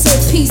about to say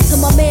peace to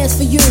my mans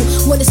for you.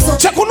 When it's so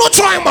check on no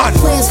try, man.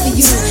 Plans for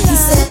you. He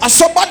said I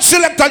saw bad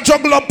select and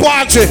juggle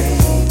party.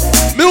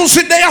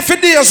 Music they have for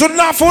days, we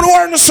laugh for the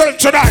world yourself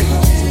tonight.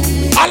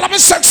 All of me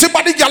sexy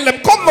body girl, them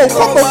come on.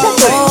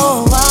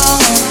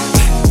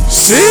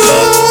 See you.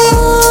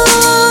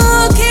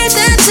 Keep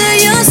that to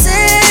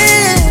yourself.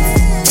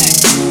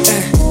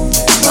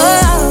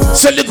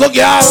 Say little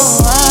girl.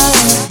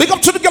 Big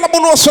up to the girl who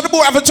knows so the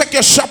boy have to check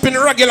your shopping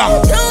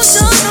regular.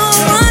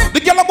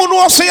 The girl who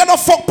knows say you don't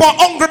fuck for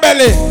hungry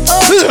belly.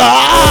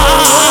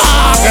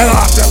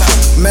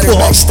 Met her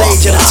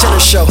backstage at a Tiller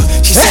show.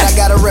 She said I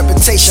got a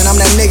reputation, I'm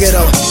that nigga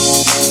though.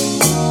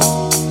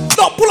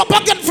 No, pull up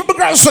again from the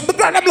girl, so the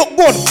girl them look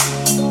good.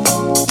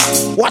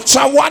 Watch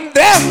her one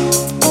day.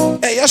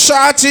 Hey, you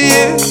shorty,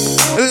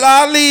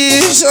 lolly,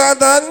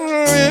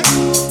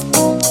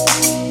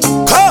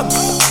 come.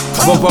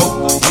 Pop up.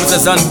 I'm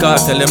just on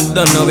Kartel, them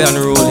done now we on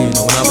the rolling.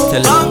 I'm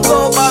telling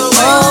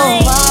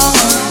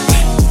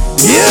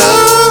you.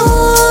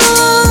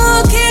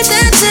 Keep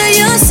that to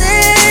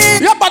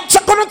yourself. Yeah, but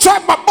check on the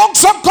track, my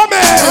bunks are coming.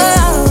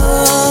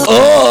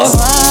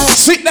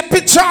 See the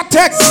picture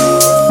text.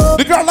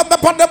 The girl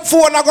up on them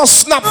phone I go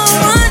snap.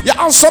 Yeah,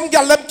 and some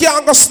girl them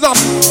can't go snap.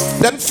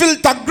 Them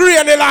filter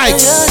grainy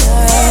like.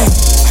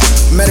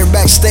 Met her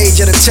backstage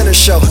at a Tiller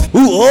show.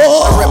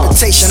 A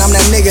reputation, I'm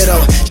that nigga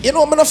though. You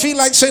know, I don't feel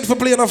like saying for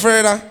playing no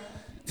further.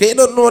 You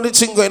don't know the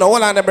thing going on.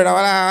 Hold on, brother.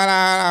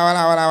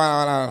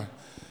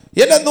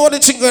 You don't know the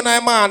thing going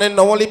on, man. And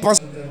the only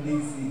person.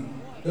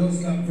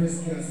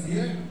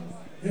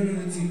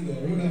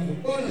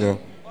 Yeah.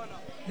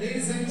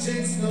 Ladies and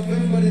gents,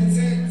 November the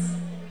 10th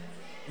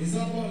is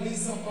about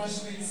Lisa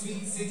Bashman's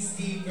Sweet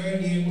 16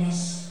 birthday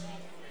bash.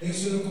 Make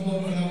sure you come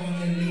over that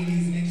one, and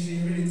ladies, make sure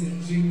you're ready to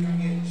drink and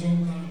get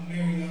drunk and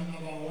merry and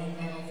have a one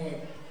bag of fun.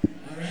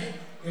 Alright?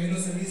 You know,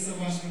 so Lisa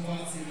Bashman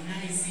party,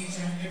 nice each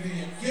and every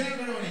day. Get up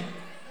and run it.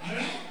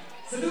 Alright?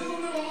 So do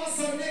remember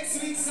also next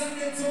week,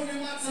 Sunday, Tony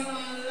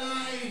Mataran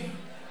live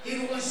in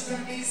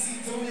Washington, DC.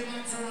 Tony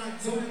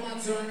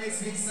Mataran next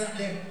week,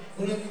 Sunday.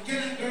 But if you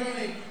cannot run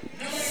it,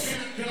 nobody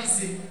cannot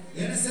cross it.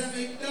 You understand?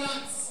 Make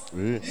dance,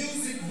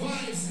 music,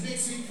 vibes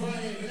next week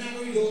Friday. We're not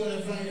going to do all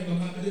that Friday, but I'm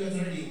going to do that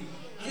already.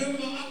 And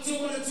remember,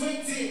 October the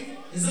 20th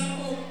is all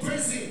about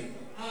pressing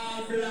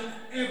black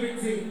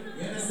everything.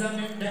 You understand?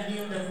 Make that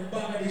name the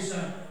bag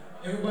edition.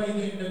 Everybody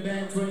getting the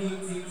bag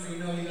 2018, so you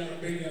know you got to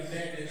bring your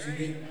bag that you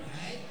get.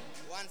 Alright?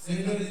 So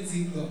you know the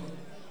team go.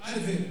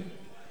 Alvin.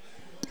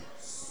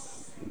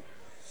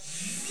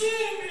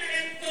 Zoom in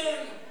them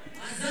phone.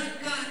 Azan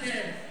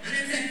Kartel. And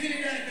them say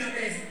Philadelphia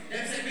base.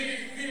 Them say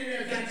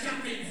Philadelphia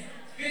champions.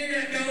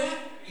 Philadelphia what?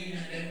 In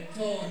them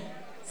phone.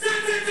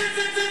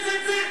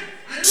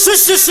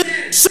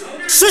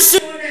 Shush.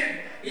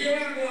 Here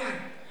we go on.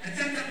 A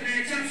chop in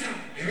a chop shop.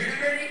 You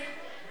ready?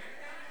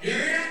 You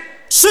ready?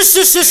 Shush.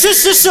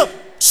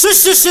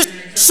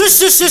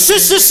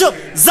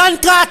 Zan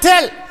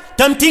Kartel.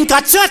 Them think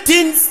a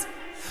chattings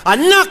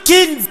and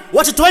knockings.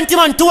 Watch a 20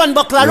 man to one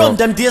buckler rum.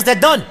 Them days they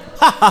done.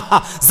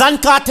 Zan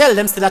Kartel.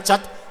 Them still a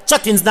chat.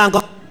 Chattings now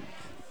go.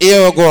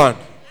 Here we go on.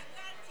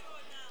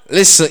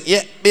 Listen,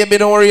 yeah, baby,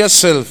 don't worry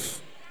yourself.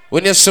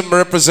 When you see me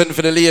represent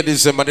for the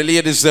ladies, and the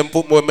ladies them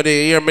put more money,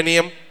 you hear my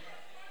name?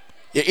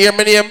 You hear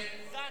my name?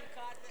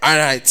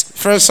 Alright.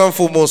 First and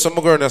foremost, I'm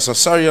going to say,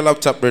 sorry your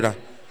laptop, brother.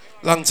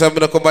 Long time I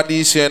don't come back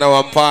this year and I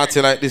want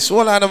party like this.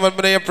 Hold on, man,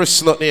 I ain't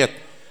press nothing yet.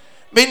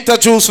 Me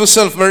introduce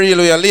myself, my real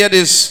way.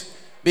 Ladies,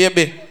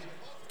 baby,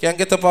 can you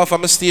get up off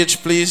of my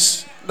stage,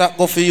 please? That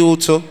go for you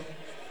too.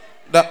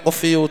 That go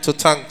for you too,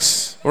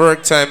 thanks.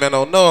 Work time, you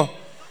know. No.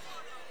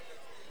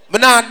 I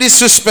not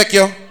disrespect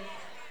you.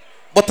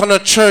 But on a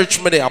church,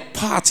 me there, a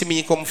party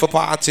me come for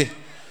party.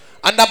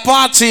 And the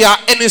party are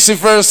Hennessy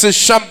versus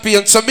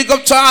champion. So big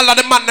up to all of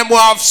the man them who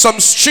have some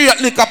straight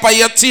liquor on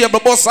your table,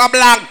 boss a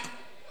blank.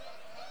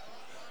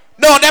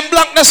 No, them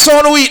blank they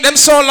sound weak, them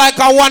sound like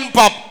a one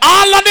pop.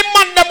 All of the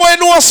man them who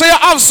know say you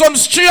have some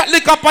straight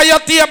liquor on your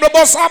table,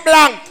 boss a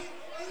blank.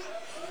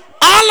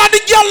 All of the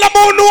girl them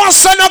who know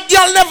say no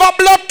girl never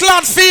blood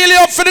clot feel you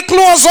up for the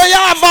clothes where you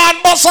have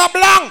on, boss a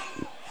blank.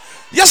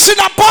 You see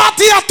the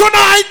party here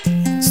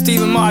tonight?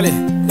 Stephen Marley,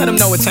 let them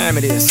know what time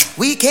it is.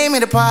 We came here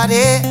to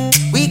party,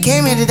 we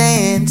came here to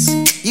dance.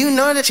 You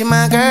know that you're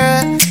my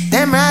girl,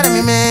 damn right of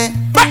me, man.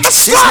 But the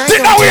start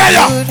it now, we are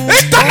you.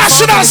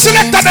 International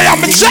selector, they are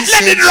jet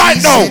letting right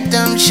now.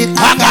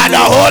 I got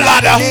a whole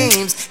lot of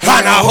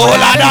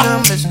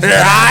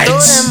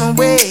rights.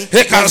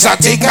 Here comes a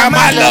tick,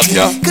 I love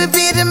you. Could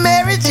be the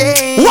Mary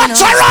Jane.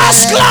 Watch a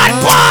rascal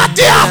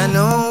party.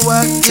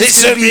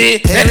 This will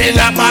be any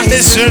of my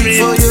mystery.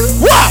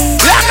 What?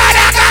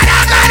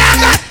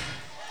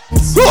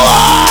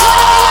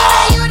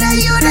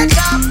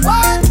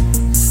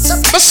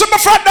 Listen, my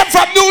friend, them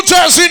from New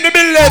Jersey in the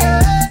building.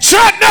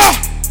 Check now.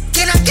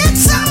 Can I get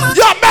some?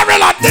 You're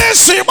Maryland,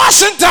 DC,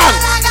 Washington.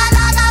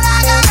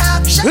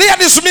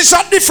 Ladies, me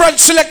a different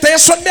selector.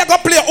 Yes, when me go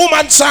play a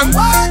woman song,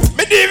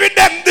 me deal with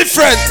them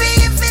different.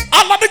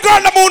 All of the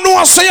girl them who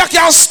know say you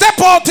can step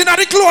out in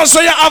the clothes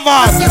so you have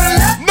on.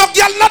 No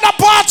girl not a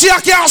party you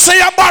can't say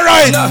you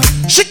borrowed.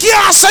 She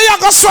can't say you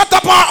go sweat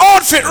up her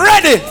outfit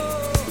ready.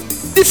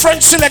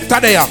 Different selector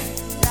there.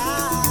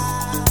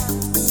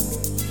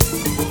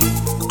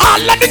 All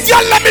of the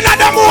girl let me know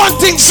them whole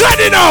things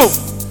ready now.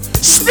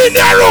 Spin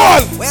your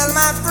roll. Well,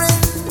 my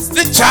friends,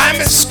 the time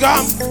has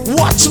come.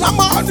 Watch my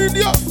morning,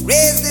 yo.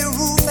 Raise the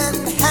roof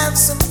and have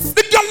some.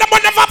 The girl them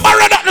will never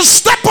borrow that to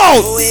step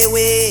out. Go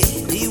away,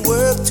 the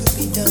work to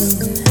be done.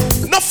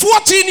 No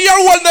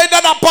 14-year-old night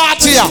at a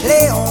party.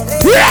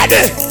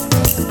 Ready?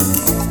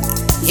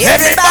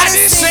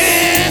 Everybody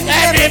sing,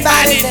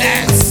 everybody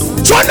dance.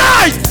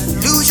 Tonight.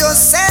 Lose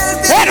yourself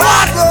in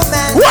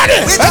romance. What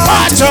is it?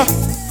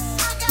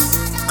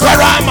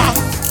 Karama,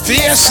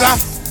 Fiesta,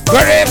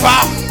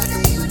 Guerrilla.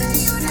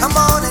 Come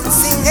on and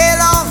sing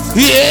along.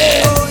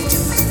 Yeah.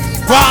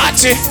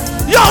 Party.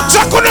 Yo,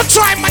 Jack on the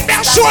try, man.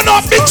 They're showing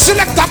off big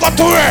selector got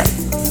to her.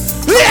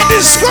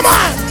 Ladies, come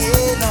on.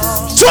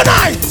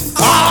 Tonight.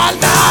 All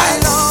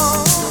night.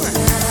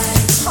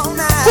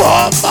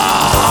 Come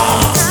on.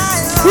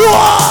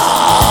 Whoa.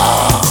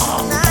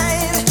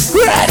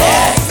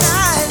 Ready.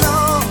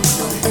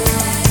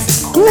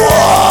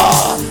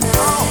 Whoa.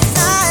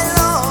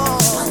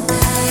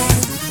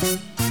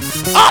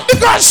 All the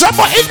girls are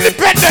more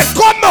independent.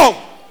 Come now.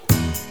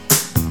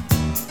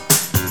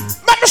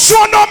 Let me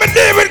show now me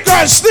deal with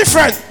girls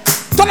different.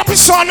 Turn up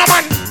his son,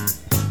 man.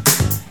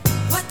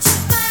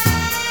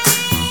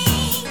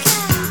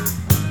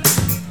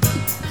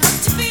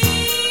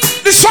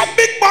 This one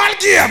big ball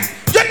game.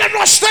 You never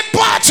rush that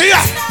party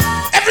here.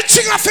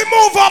 Everything have to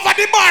move over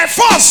the bar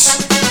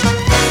first.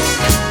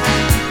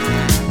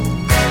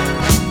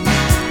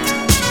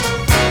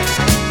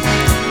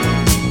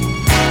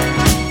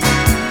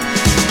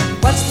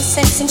 What's the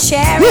sense in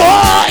sharing?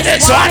 Whoa,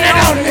 it's on and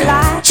only.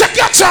 Check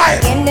your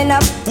time. Ending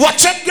up.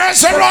 Watch up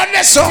girls around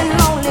this song.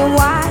 Lonely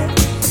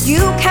wife.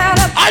 You count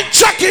up. I'm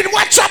checking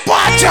what's up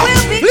party.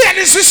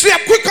 Ladies, we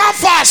sleep quick and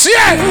fast,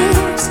 yeah.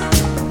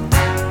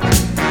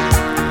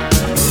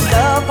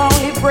 Love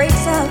only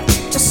breaks up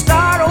to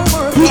start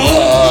over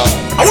again.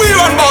 Are we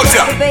on about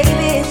ya?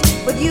 Babies,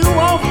 but you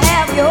won't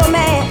have your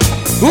man.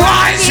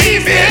 Why is he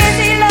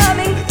busy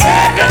loving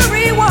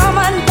every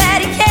woman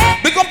that he can?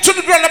 Big up to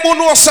the girl that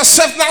knows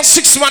 7 and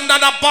 6 man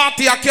at a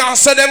party. I can't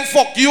say them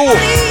fuck you.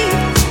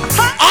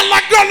 And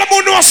like girl that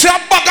knows a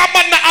bag of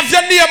man that have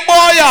your name,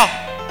 boy. At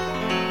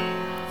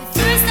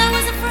first I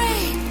was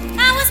afraid,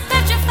 I was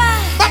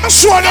petrified. I'm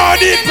sure now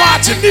the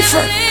party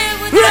different.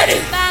 Ready?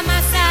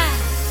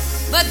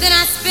 But then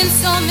I spent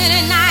so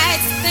many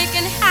nights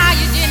thinking how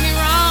you did me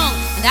wrong,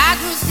 and I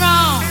grew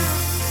strong,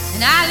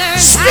 and I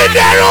learned spin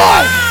that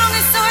on.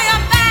 And so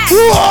you're back.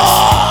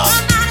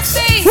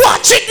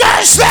 Watch it,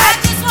 girls, then.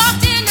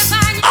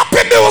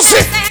 Happy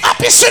music,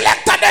 happy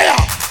selector there.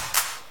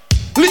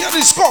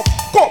 Ladies, come.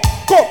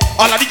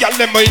 All of the girls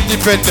them are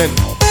independent.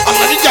 All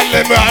of the girls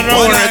them are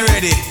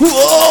ready.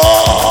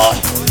 Whoa!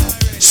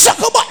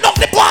 Suck about up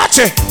the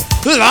party.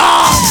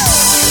 Lord.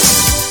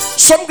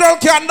 Some girl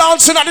can't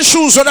dance in the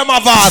shoes when them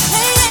have on.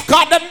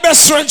 Got them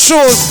best friend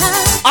shoes.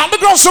 And the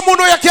girls some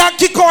know you can't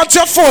kick out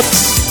your foot.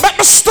 Let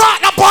me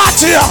start the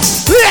party here.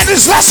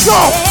 Ladies, let's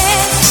go.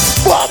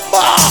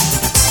 Bumba.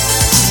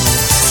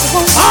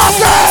 All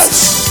girls.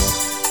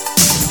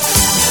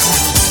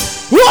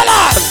 Hold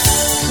on.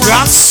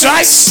 Rock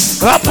strikes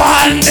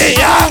upon the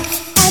young.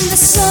 And the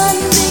sun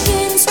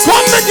begins to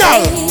come the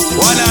girl.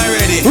 One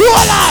already.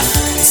 Hold on.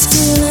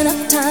 Still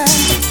enough time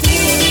to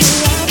feel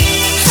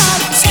how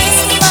to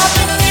taste the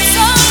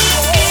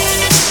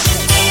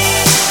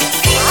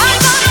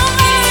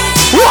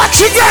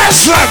watch it,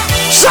 girls, man.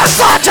 Shut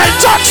up and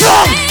touch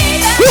them.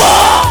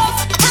 Whoa.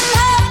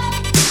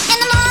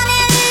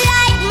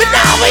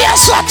 Now we are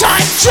so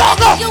time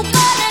juggle.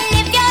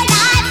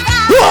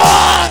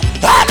 Whoa.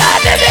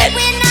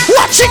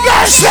 Watch it,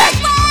 girls, man.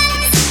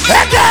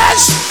 And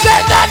girls,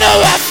 they don't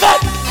know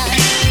effort.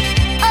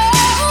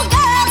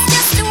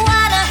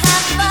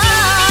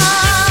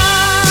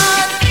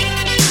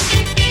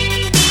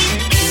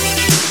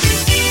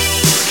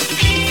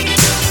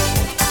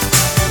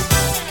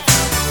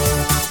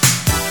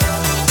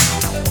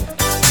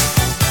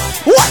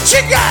 What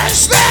you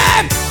guys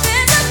then?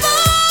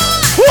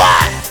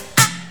 What?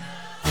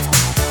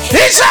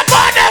 He's a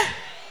bunny.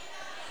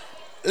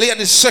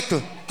 Ladies,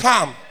 circle,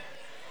 calm.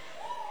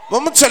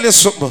 Let me tell you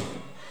something.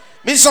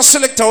 Me's a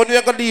selector when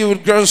you're gonna deal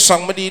with girls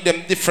song, I need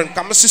them different.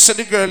 Come see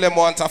the girl them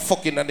want a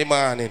fucking in the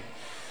morning.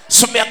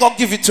 So me I gonna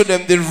give it to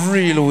them the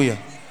real way.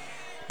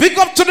 Pick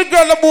up to the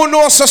girl who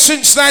knows so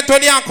since night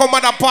when you come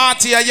at a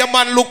party and your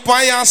man look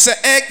by you and say,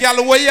 hey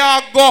girl, where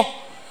you go?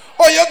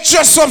 Oh, you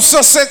dress up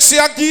so sexy,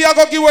 I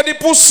go give her the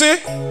pussy.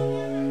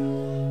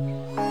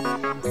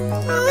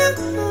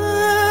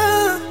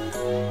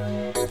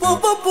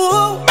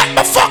 Make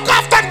me fuck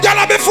off that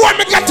girl before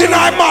me get in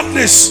her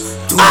madness.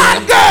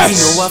 All girls. You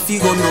know what you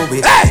gonna know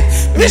it.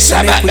 Hey, me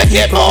say make me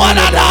keep on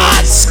a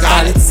dance,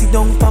 girl. Let's sit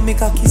down for me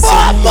cocky.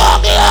 Oh,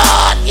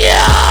 God,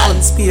 yeah.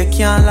 One spear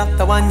can't lock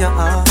the one you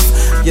have.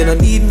 You don't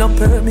need no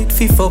permit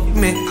fi fuck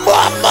me.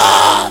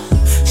 Mama.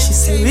 She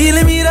say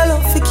really me the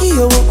love for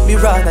you up. Me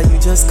rather you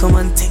just come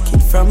and take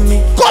it from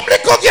me. Come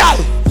little girl.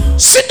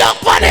 Sit down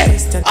on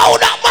it. How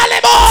that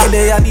money boy?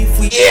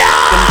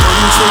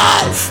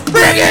 Yeah.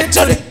 Bring it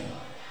to the.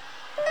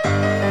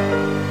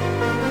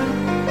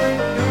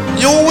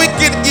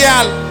 wicked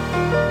girl.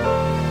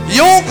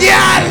 You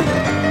girl.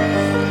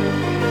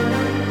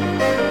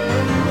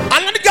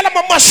 And let the girl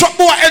I'm mash up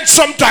boy head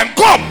sometime.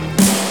 Come.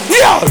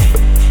 Girl.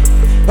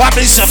 I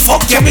miss you.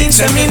 Fuck you. Me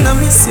no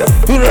miss you.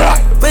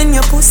 Right. When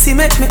your pussy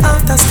make me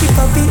out and skip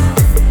a beat.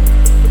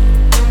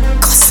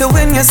 Cause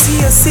when you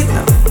see a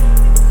signal.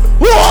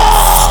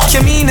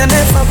 You mean I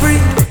never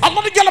breathe. I'm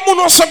not the girl who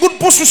knows a good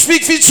pussy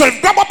speak for itself.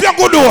 Grab up your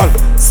good one.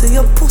 So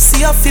your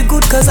pussy I feel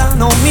good cause I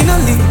know me no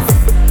leave.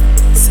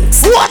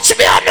 Watch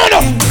me and no.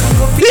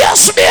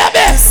 Yes,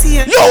 baby.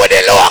 You with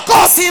the local.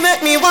 Pussy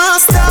make me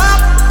want stop.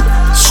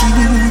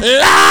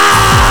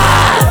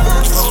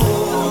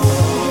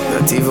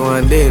 Not even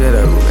one day that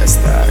I room a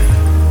star.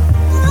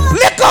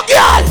 Little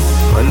girl.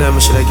 One day I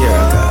should have get a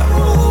car.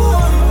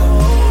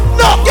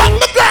 No, girl,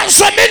 my girl,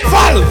 some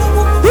involved.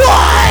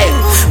 Why?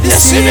 You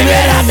see me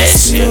when I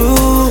miss you.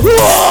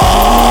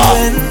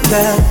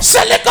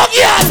 Say little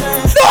girl.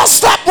 Don't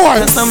stop, boy.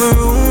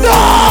 No.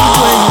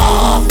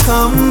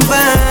 Come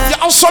back. You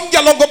have some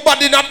girl who go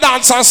bad in a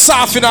dance and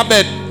soft in a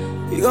bed.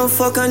 You gon'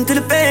 fuck until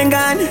the pain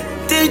gone,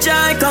 till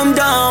joy come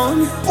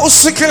down.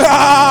 Pussy clean.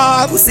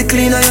 Pussy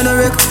clean and you no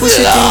wreck. Push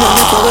it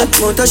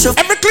in.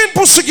 Every clean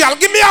pussy girl,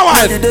 give me a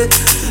one.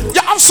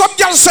 You have some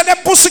girls say them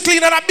pussy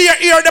clean and a beer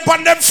ear up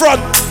on them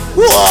front.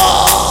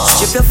 Whoa.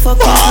 Strip your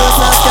fucking clothes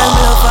and tell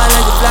me how far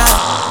like you fly.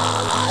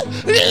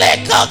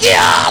 Little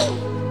girl.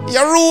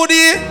 You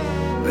Rudy.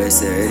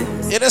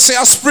 You don't say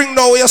a spring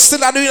now, you're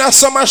still doing a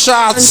summer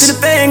shots. Until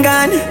the pain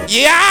gone.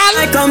 Yeah.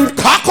 I come.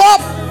 Cock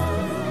up.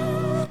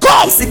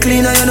 Come. Pussy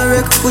clean and you no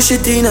wreck. Push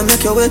it in and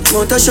make your wet.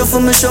 Want to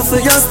shuffle me shuffle,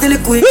 you still a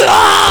queen.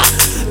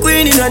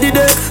 Queen in the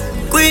deck.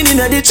 Queen in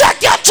the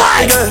check your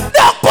time.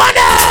 No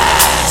bunny.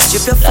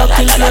 Strip your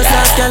fucking clothes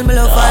and tell me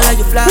how far like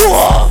you fly.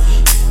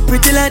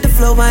 Pretty like the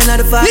flow wine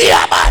of the vibe.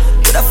 Yeah, man.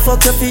 Could I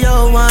fuck if you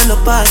don't want no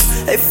pass?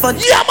 Hey, fuck.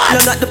 Yeah, man.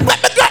 You got the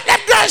let me grab that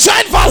girl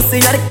shine fast.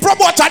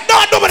 Promoter,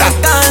 don't do that.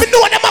 Me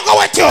know them I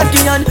go with you.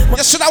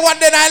 You see that one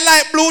day I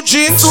like blue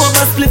jeans.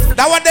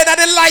 That one day I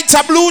the lighter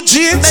blue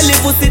jeans.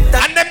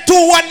 And them two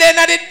one day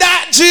I the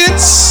dark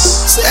jeans.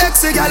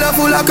 Sexy girl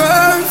full of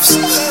curves.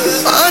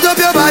 Hand up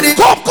your body.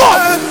 Come.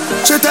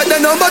 She take the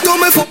number to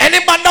me for. Any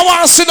man that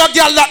want to see no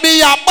girl that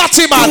be a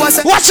batty man.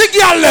 Watch the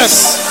girl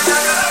less.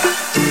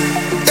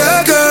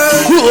 Yeah, girl.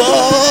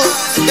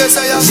 Yes,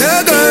 I am.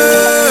 Yeah, girl.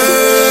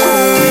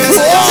 Yes,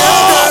 I am.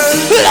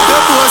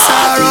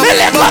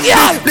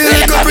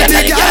 Little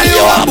pretty girl,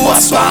 you a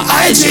boss for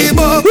IG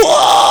book.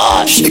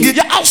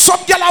 You have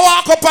some girl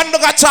walk up and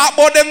look at talk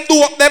about them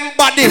do up them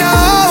body.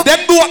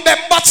 Them do up them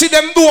body,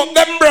 them do up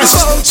them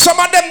breasts. Some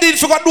of them did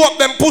forget do up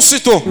them pussy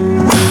too.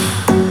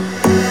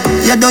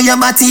 You do your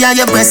body and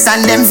your breasts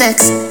and them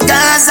vex.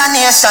 Girls and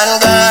nation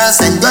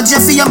girls, and judge you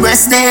for your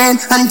breast then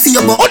and for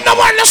your butt. Oh no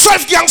one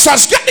yourself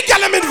gangsters, get the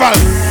girl involved.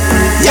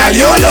 Yeah,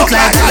 you look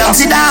like a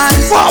luxury doll.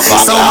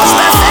 So much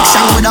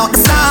perfection without the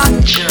flaw.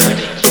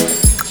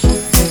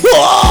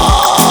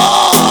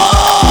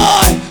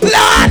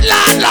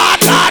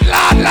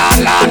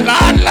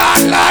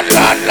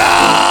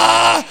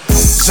 Lord.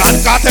 Sun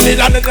Kartel is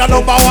the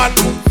number one.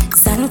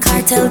 Sun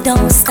Kartel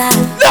don't stop.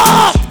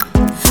 No.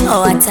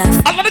 Oh, what a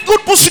a lot of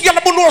good pussy girl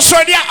who knows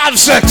where they have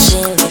sex.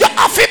 You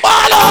have to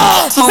ball.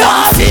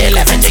 No, feel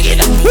everything in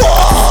the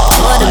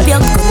what a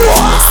young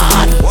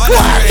what?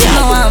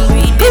 No, I'm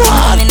breathing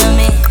coming on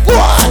me.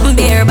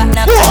 Beer back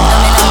now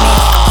coming on me.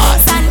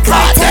 Sun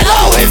Kartel,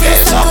 oh, we feel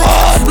so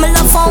good. My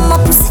love for my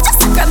pussy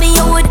just a grab me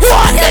you would.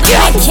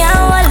 I can't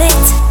hold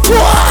it.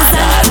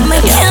 I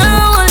can't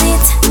hold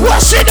it.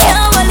 What's it up?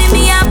 Can't hold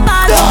me a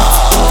ball out.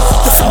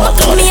 Fuck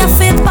me a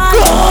fit ball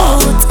out.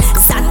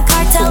 Sun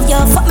Kartel,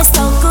 you fuck me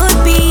so good,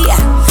 be.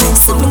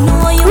 So me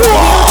know you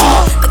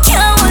want me. But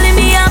can't hold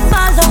me a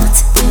ball out.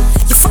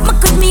 You fuck me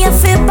good, me a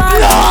fit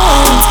ball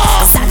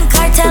out. Sun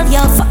Kartel,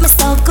 you fuck me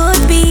so good,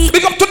 be.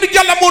 Big up to the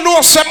girl who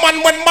knows say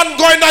man when man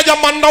going on your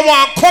man don't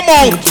want come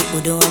out.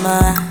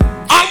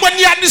 And when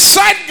you the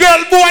side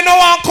girl boy no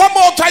want come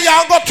out and you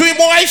go to him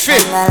wifey.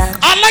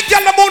 And like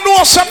girl who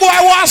knows say boy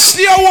want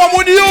stay home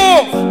with you.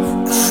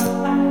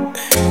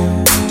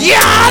 Yeah.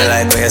 I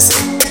like what you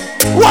say.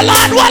 Well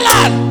on.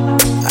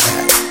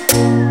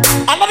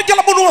 Another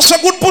girl who knows say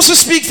good pussy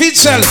speak for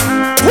itself.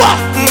 What?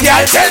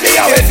 Girl tell me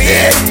how it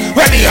feel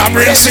when you are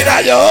bracing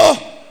at you.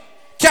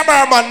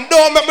 Cameraman,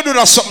 don't make me do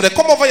that something.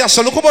 Come over here,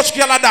 so look how much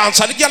girl I dance.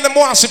 And the girl them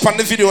want to sit on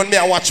the video and me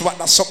I watch what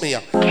that's something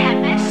here.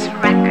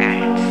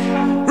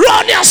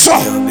 Run here, so.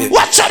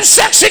 Watch some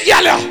sexy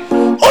girl.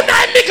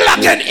 Unai miggle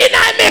again,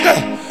 inai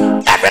miggle.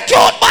 Every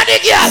cute body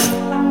girl.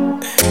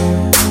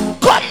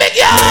 Come me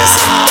girl.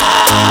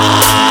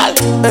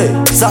 Hey,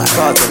 Sun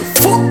Kartel,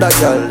 fuck that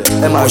girl.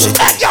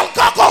 Hey girl,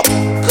 cock up.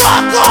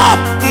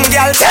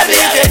 Girl, tell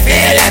me if you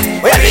feel it.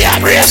 When we are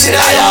bracing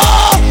at you.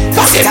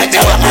 Cock it with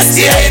you, I'm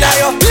stay in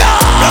at you.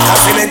 Block a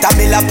cement and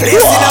build a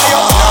place in at you.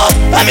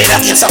 I mean,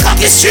 I keep so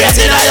cocky straight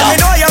in at you. Me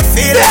know you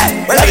feel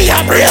it. When we are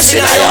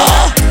bracing at you.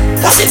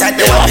 Cock it with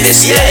you, I'm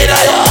stay in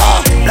at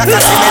you. Block a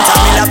cement and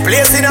build a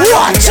place in at you.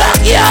 Watch out,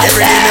 girl.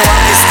 Every day me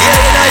want me stay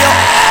in at you.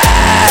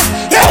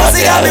 You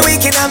see how me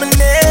weak in my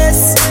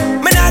nest.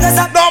 Me nah go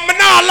stop. No, me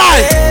not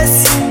lie.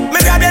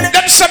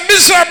 Them some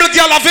miserable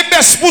girl have the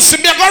best pussy.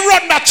 Me gonna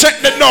run that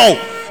check there now.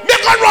 Me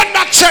gonna run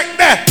that check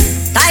there.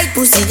 Tight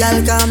pussy,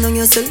 girl, calm down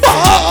yourself.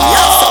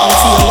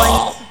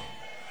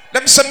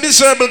 Them some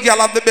miserable girl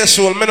have the best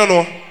soul. Me don't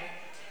know.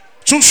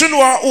 True, she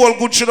know her all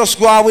good. She just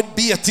go out with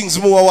beer things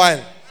more a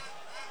while.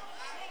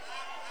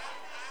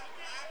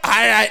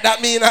 Alright,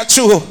 that mean that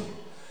true.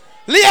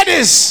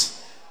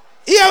 Ladies,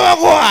 here we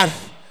go on.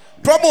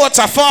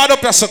 Promoter, forward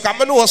up your sucker.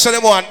 I know so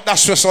them want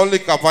that's just all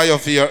liquor for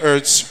your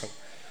urge.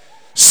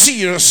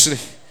 Seriously.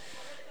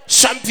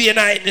 Champagne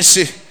and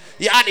Hennessy.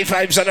 You add the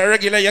vibes on a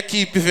regular, you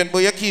keep event, but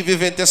you keep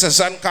event, this is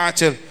San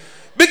Kartel.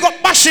 Big up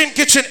Machine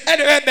Kitchen,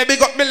 anyway,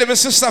 big up Millie, my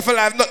sister for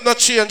life, not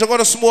change. You go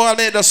to small,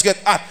 they just get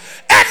hot.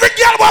 Every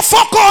girl will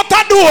fuck out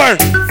the door.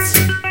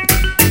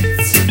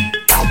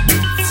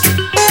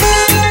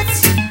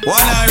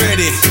 One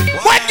already.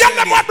 When you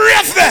them what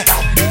brave there?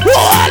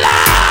 Voila!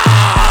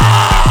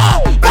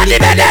 Bang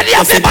it again,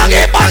 you fi bang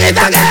it again.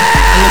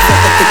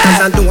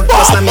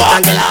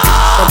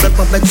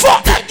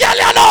 Fuck them girl,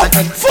 you know.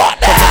 Fuck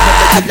them.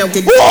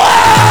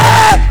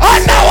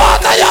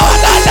 Underwater, you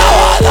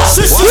underwater.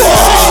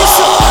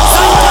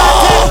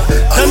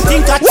 Them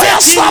think I where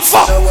you stop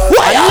for?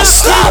 Where you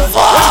stop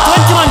for?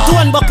 21 to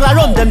 1 buckle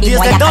around them days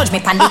they done. San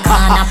Kartel.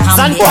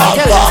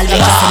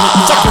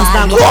 Checkings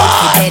down.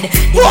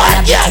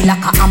 What girl?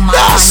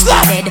 No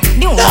stop.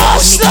 No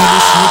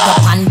stop.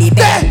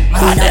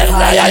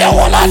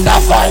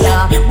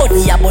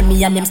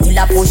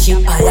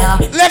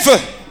 Level.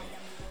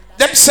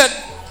 Them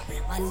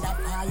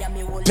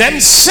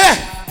say.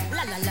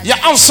 You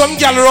have some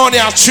girl around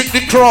here trick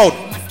the crowd.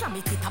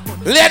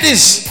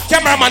 Ladies,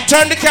 cameraman,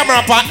 turn the camera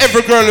upon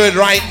every girl with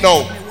right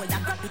now.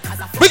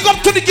 Big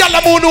up to the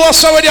girl who knows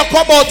so when you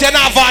come out, you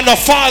not have no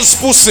false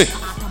pussy.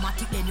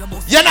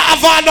 You not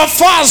have no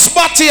false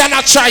body and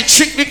not try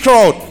trick the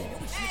crowd.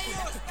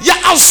 You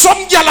have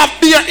some girl have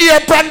beer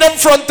ear brand them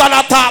front and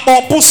I talk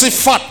about pussy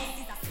fat.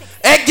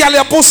 Hey girl,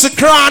 your pussy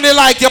cranny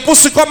like your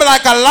pussy coming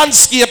like a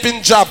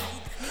landscaping job.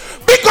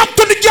 Big up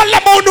to the girl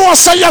who knows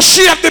so you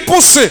shave the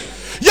pussy.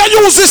 You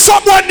use it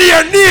somewhere near.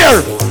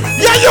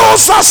 You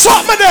use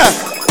something there.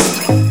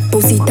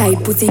 Pussy tight,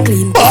 pussy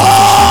clean. Pussy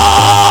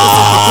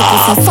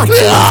fat.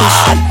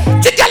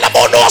 The girl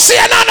who knows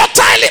you not no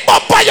toilet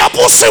but by your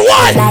pussy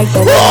wide.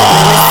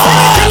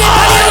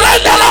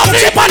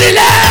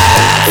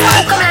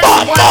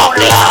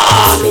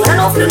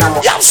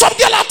 You have some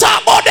girl that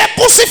talk about them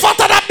pussy fat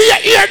and be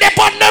ear they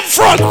on them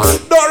front.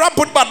 Don't rap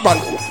with bad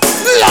man.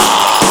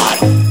 Lord.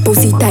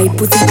 Pussy tight,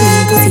 pussy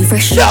clean, pussy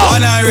fresh.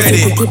 One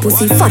already.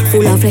 Pussy fat,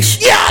 full of flesh.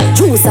 Yeah.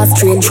 Juice a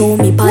strain, show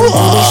me panty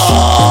wish.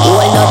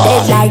 Hold not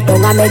dead like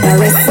dung, I made a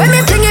rest. When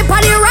me fling it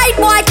on the right,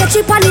 boy, catch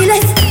it on the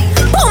left.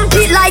 Pump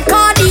it like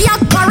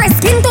cardiac arrest.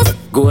 Skin to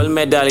gold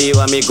medal, you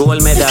want me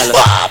gold medal.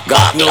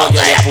 Got no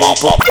girl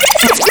pump up.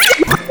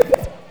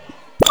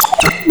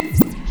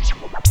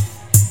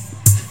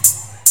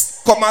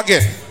 Come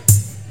again.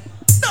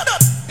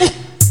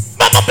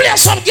 Mama play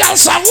some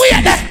girls some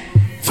weird.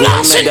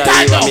 Flossing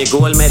time now.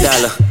 Gold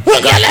medal. We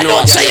girl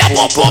don't say you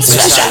pump up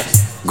special.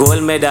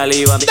 Gold medal,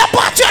 you want me. The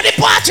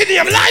party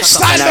name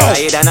lifestyle now.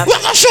 We're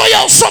gonna show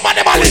you some of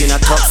them a live.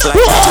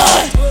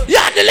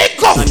 Yeah, the link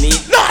up.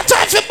 No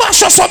time for mash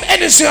up some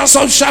Hennessy or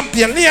some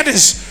champagne.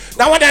 Ladies,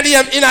 now what are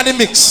them in the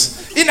mix?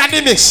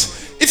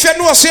 If you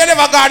know, say you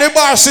never got the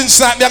bar since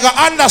that, you're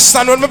gonna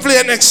understand when we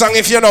play next song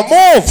if you don't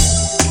move.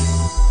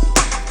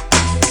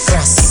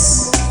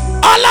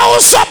 Allow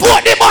us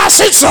support the bar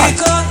since that.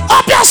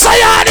 Up your side,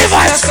 the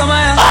vibes.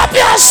 Up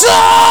your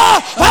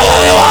side. How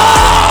we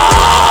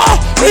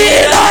want.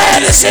 We know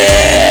Hennessy.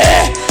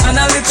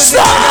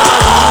 Stop.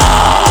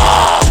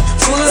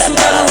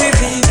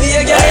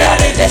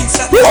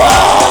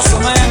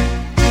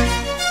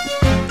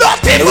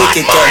 The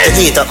wicked come to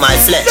eat up my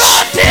flesh.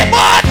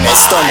 I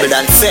stumbled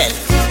and fell.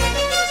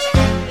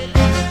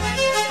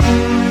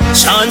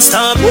 Chance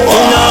time, you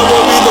know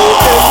where we go.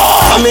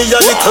 And me a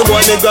little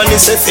boy, me granny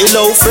say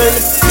fellow friend.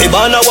 Me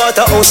born a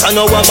water house and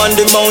now I'm on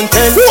the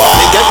mountain. Me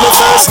get my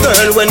first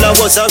girl when I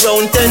was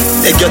around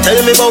 10. If you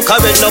tell me about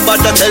Karen,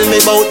 nobody tell me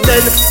about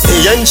then.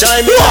 Me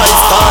enjoy me life,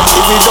 party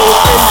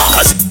without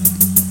end.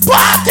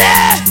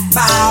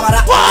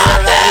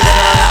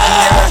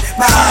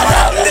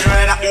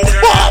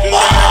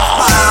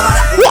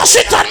 Wash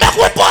it and make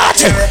we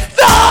party.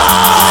 No!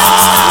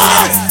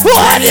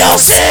 When you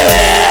see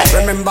me.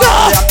 Remember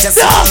the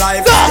happiest of my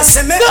life. You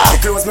see me? The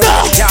clothes me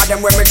with the car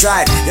them when me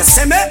drive. You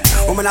see me?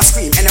 Woman a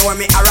scream anywhere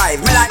me arrive.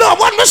 Me like no,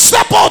 when me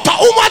step out a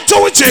woman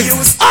do it.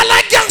 I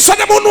like gangster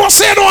them who know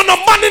say no no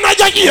man in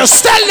your ears.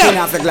 Tell them.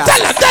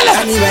 Tell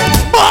them.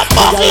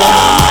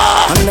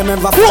 and them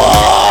ever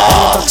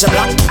touch a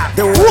black.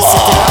 The whole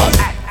city loud.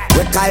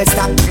 We Kyle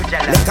stop,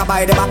 liquor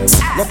by the box.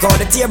 Look how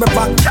the table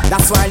back,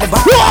 that's why the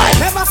back.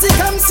 Never see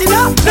come see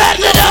now.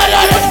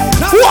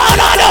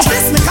 What are you?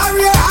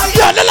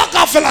 Yeah, they look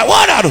after like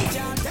what are you?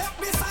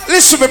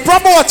 Listen, me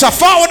promoter,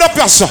 forward up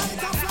yourself.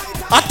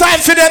 A time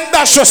for them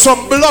dash you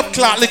some blood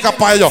clot liquor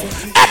by you.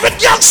 Every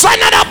young sign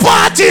at a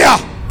party here.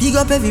 Big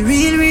up every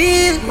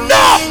real.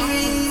 No,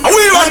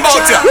 We run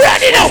about ya.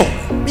 Ready now.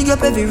 Big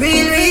up every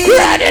real.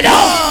 Ready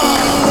now.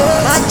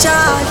 Watch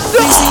out.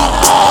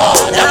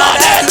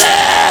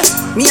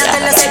 Me a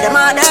tell you say them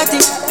are dirty.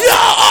 Yo,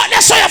 oh,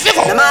 that's how you feel.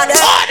 Them are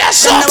dirty. Oh,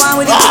 that's how. Them the one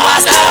with the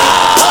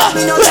bastard.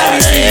 Me no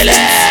carry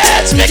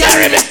Let's make it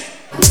real.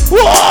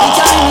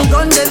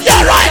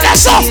 You're right,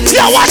 that's all.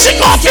 You're watching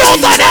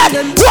computer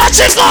them.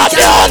 Watching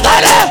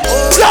computer them.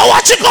 You're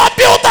watching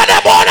computer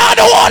them. One on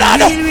the one on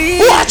the.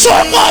 Watch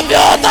your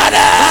computer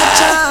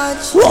them.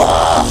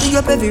 Big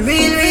up every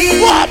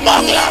real. One more.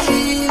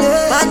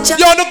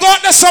 Yo, no God,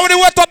 that's how they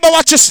wet up my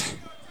watches.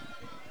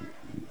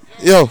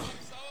 Yo,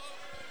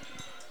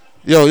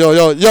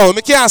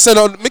 me can't say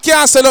no, me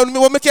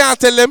can't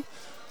tell them.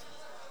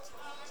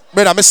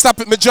 Brother, me stop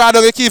it, me draw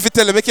down the key if you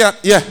tell them, me can't,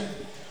 yeah.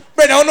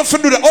 Brother, I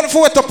don't do that, I don't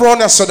wet up around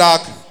there, so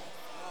dog.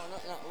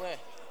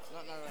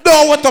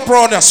 Don't wet up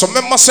around there, so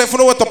remember myself, I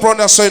don't wet up around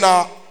there, so in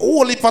a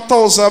whole heap of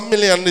 1,000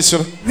 million, this, you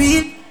know.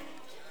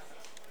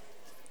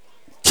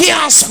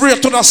 Can't spray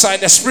to the side,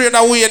 they spray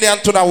that way there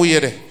and to that way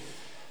there.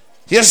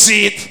 You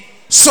see it?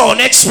 Sound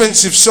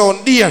expensive,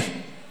 sound dear,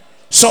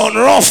 sound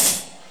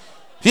rough.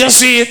 You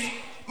see it?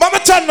 Mama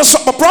tell me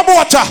something,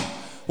 promoter.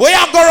 Where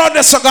you go around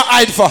this and go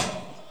hide for?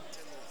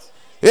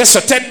 Yes, so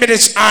 10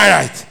 minutes,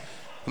 alright.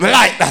 I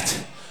like that.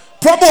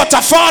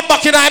 Promoter, fall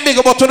back in a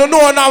big, but you don't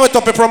know now what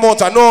up a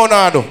promoter. No.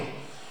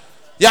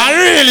 You're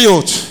really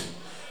youth.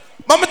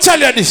 Mama tell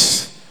you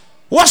this.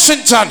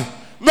 Washington,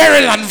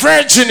 Maryland,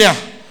 Virginia,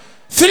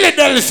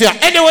 Philadelphia,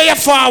 anywhere you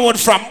forward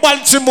from,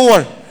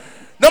 Baltimore.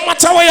 No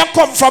matter where you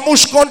come from,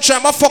 which country,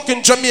 I'm a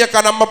fucking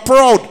Jamaican, I'm a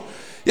proud.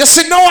 You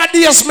see,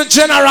 nowadays, my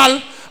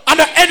general, and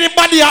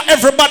anybody or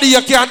everybody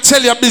you can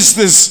tell your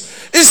business.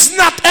 It's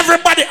not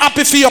everybody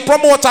happy for your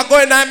promoter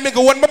going and make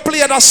when me play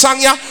that song,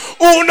 yeah,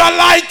 who not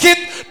like it,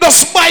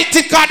 just bite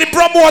it, because the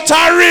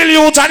promoter really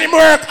out and him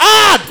work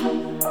hard.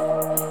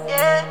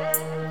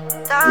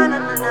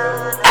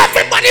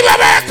 Everybody will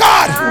work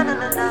hard.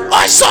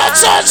 Oh, so,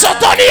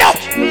 turn it up.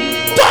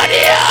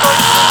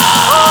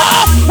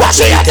 What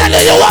should you tell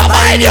you are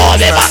mine? You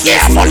be back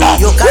careful.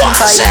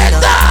 What's it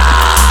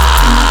that?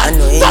 I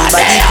know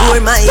anybody pour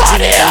my age,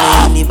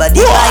 anybody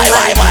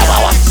buy my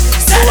car.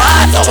 So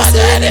I don't want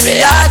to enemy,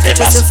 I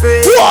just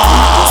afraid.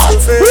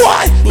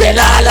 Me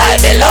not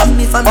like me love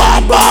me for me,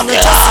 but me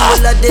just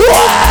full of them.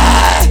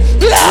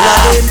 Full of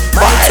them,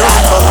 my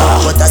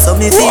tough, but that's how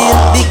me feel.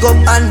 Big up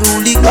and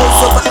rule it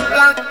up.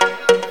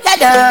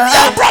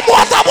 Yeah,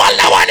 promoter, one.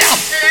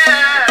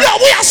 Yeah,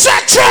 we are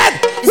central.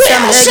 We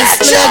are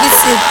central.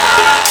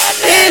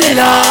 In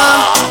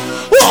love.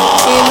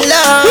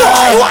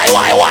 Why?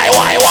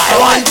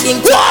 One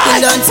thing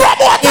cooking done.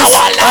 Promoter,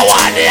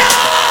 one, yeah.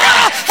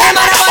 I'm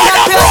a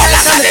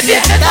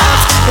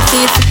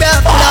feel the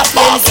crowd, pull up,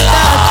 then it's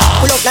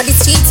dark. Pull up like the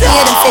streets, hear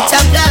them say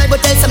chop blood.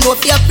 But tell some more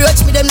if you approach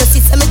me, them no see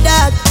some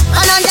dog.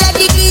 And on the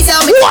degrees,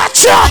 how me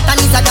watch out.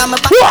 And it's a damn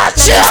watch out.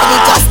 Me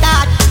just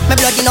start, my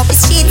blood in up the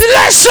streets.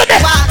 Listen,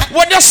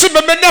 when you see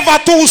me never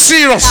too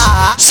serious.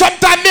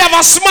 Sometimes me have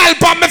a smile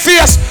on my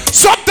face.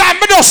 Sometimes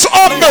me just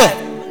humble.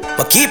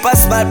 But keep a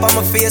smile on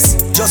my face,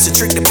 just to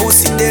trick the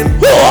pussy them.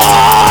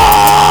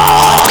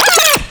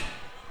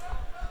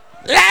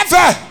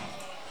 Level.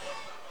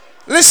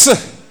 Listen,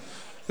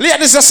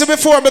 ladies, I see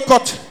before me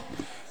cut.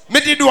 Me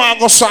did want to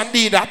go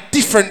Sunday that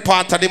different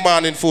part of the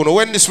morning phone.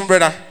 When this, my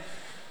brother,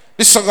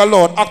 this song of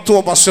Lord,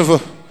 October 7.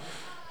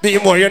 Be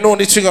more, you know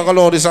the thing of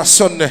Lord is a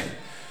Sunday.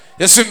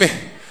 You see me?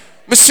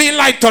 Me see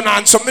light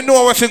on, so me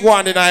know where to go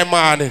on in the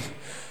morning.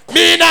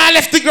 Me now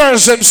left the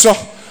girls them so.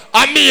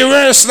 And me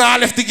worse now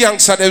left the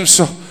gangster them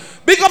so.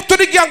 Big up to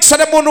the gangster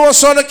them who know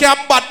so they can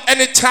bat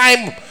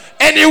anytime,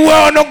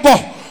 anywhere no go.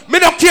 Me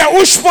don't care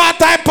which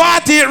part-time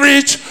party it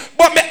reach,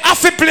 but me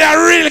have to play a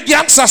real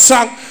gangster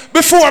song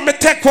before me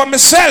take one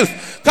myself.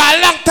 Cause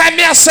a long time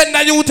me I send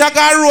the youth a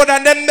go road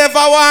and them never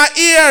want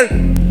hear.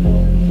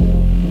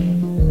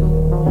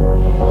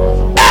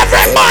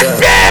 Every man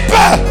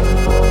people,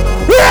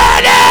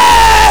 ready!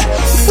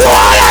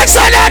 One like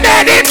son of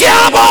the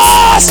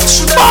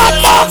campus, but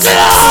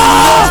buckler,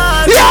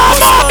 your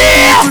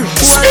mommy,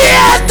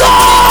 spear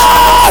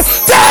door,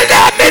 tell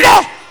them me no.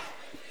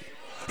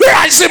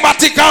 Rise in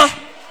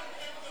Matica.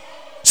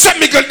 Send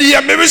me go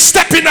DM me, we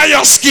step in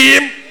your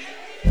scheme.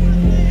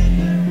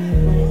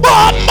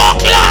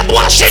 Buckland,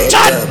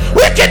 Washington,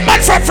 wicked man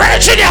from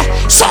Virginia,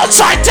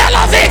 Southside Tel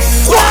Aviv,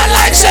 one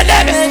like son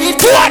of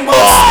one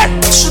more.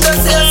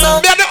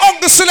 Me and the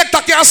uncle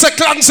selector can say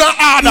clans and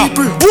order.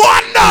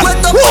 One now. Me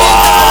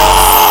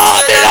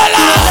don't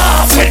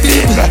laugh with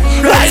people.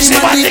 Rise the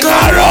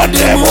Matica around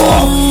them.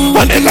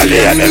 And they go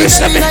leave me,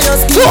 listen me.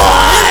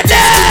 One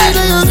day.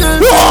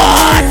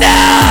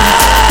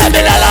 Me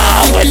don't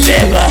laugh with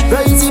people.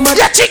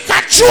 You think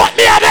I joke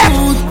me at them?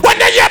 When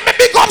they hear me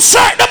become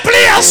certain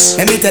place.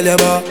 Let me tell you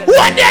about.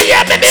 When they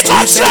hear me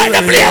become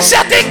certain place,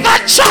 you think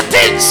I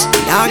chattings.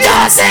 You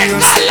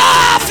think I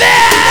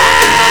laughing.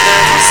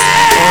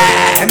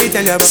 Let me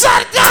tell you.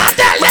 Son, God,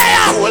 tell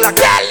them.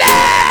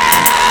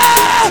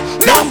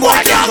 No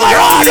boy can go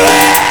round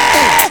way.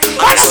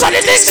 And that's what the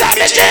things that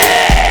me do.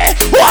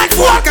 One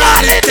more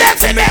call it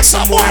takes to make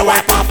some boy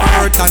wipe up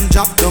hurt and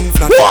drop down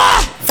flat.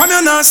 From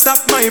you not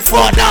stop my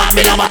phone.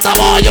 Me no matter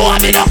about you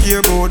and me no care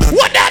about that.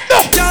 What that do?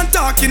 Can't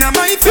talk in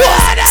my face.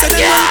 Say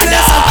them man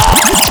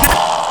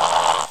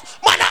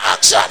Man a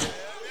action.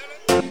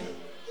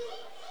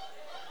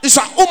 It's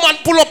a woman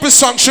pull up a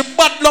song, she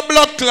bad no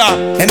blood clot.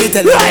 Let me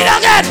tell you. Right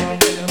again.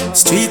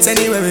 Streets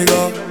anywhere we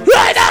go.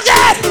 Right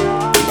again.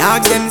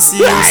 Dog them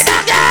serious. Right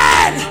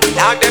again.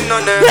 Dog them no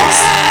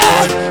nervous.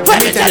 Let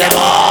me tell you.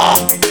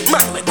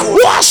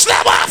 Wash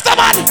them after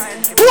man.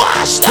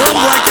 Wash them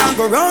boy can't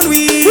go round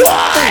with.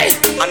 Why?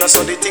 And I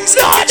saw the things.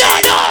 No.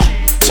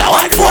 So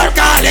one more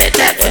call it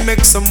to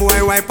make some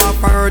boy wipe up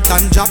hurt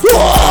and drop.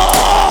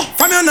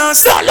 From your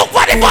nose. Don't look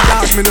for the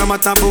party. Me no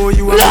matter about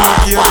you. Look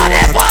for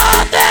the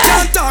party.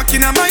 Can't talk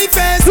in my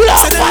face. Look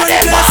for the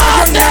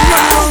party.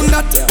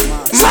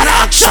 Man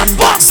action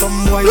box.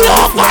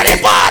 Look for the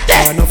party.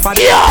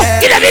 Yo,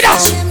 get a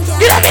minute.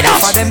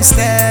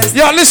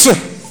 Yo, listen.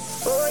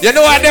 You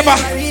know I never.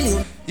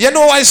 You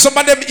know why some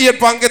of them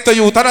eat and get to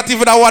youth and not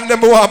even I want them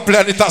who are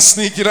playing it and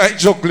sneaking and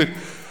juggling.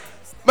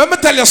 Let me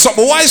tell you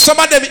something. Why some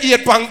of them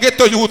eat and get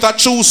to youth and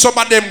choose some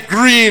of them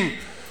green.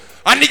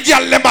 And the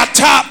girl them a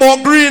talk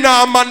about green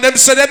and man them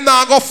say them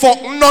not go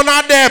fuck none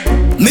of them.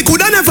 Me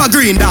coulda never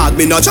green dog,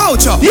 me no chow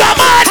chow. Yeah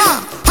man.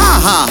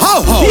 Ha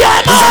ho ho.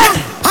 Yeah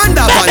man. And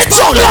that one. Let me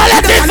juggle all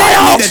that thing for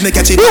you. Me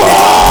catch it.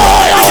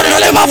 I want to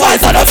live my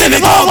voice and nothing me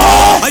go go.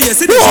 Oh yes,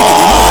 it is.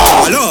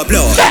 Hello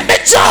blow. Let me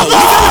juggle.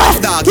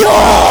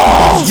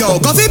 Yo,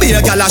 go fi be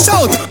a girl a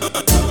shout.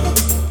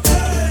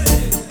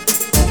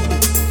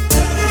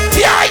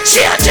 Yeah, I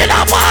changing the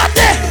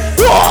party.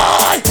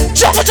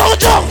 Juggle.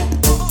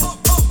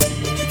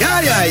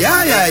 Yeah.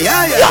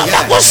 Yo, me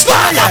go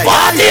start the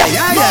party.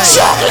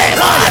 Juggling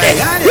party.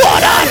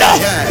 What on the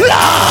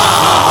floor?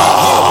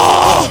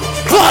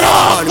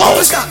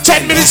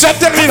 10 minutes left,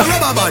 tell me. 10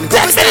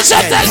 minutes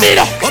left, tell me.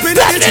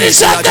 10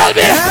 minutes left, tell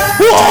me.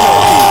 We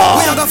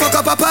are gonna fuck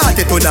up a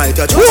party tonight.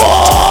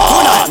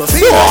 Tonight, my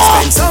favorite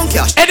spend some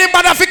cash. Any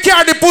man if he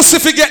carry the pussy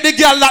if he get the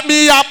girl like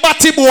me a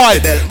batty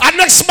boy. And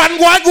next man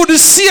go and do the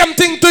same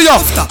thing to you.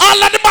 All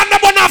of the man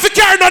that wanna if he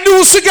carry no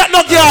news to get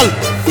no girl.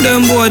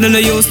 Them boy then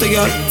they used to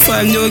girl.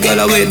 5 new girl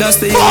away, that's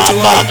the youth you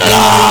want.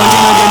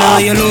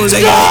 You lose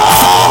again.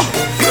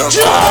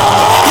 Yo,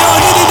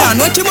 Diddy Dan,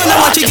 what you wanna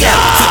watch again?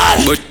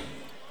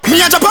 Me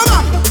a Japan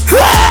man.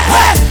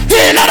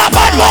 He not a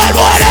bad boy.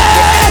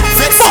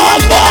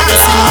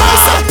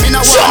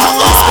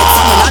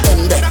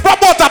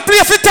 Promoter,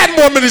 play for 10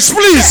 more minutes,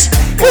 please.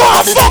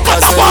 Fuck up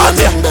the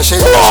party.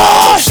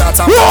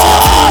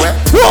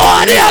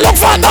 They look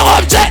for the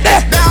object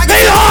there.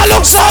 They all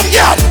look some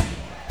girl.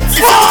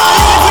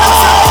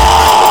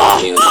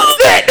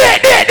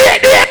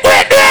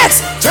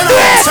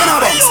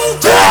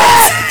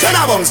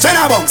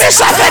 Tenabons. It's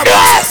like a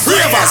dress.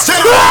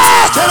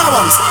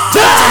 Tenabons.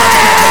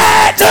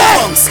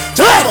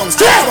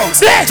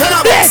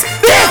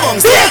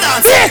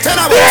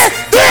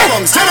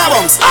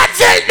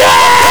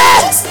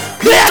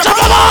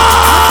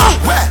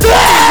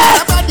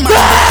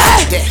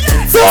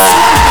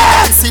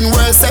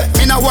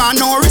 Me no want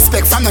no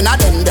respect from none of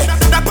them there.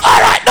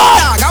 Alright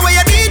now.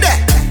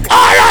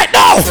 Alright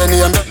now.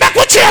 Make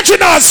we change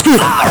in our school.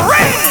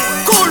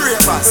 Cool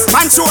ravers.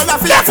 Man shoulder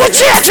flip. Make we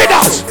change in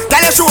us.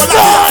 Tell your shoulder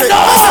flip.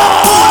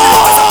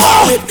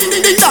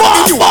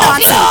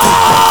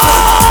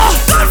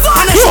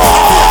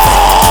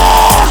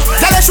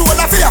 Tell your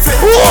shoulder flip.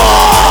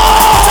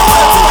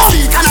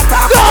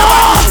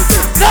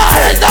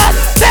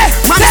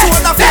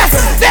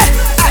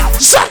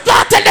 Some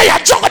Kartel they are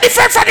jungle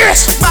different from the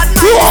rest.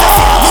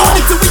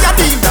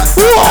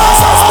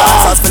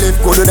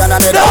 Colder than a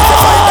medal. If you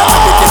find that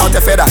I'm picking out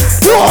a feather.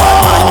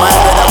 My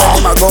brother when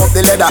him a go up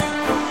the ladder.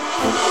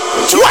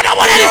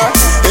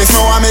 If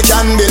no one me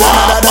can build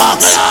another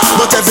dance.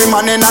 But every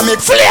man in a me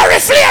flare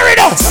it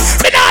up.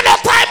 We don't have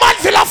time man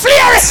feel a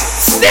flare it.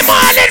 The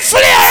morning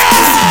flare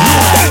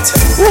it.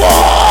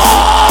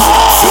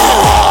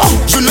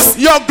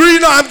 Yo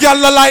green arm girl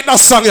like that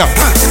song ya.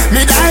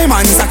 Me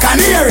diamonds a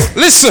canary.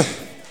 Listen.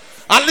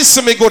 And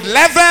listen me good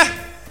level.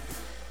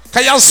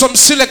 Can you have some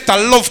selector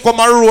love come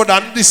a road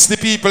and this the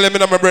people,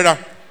 my brother?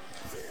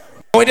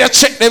 When you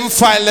check them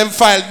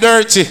file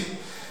dirty.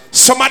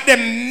 Some of them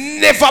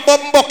never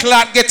bumbo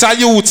clot get a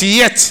youth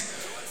yet.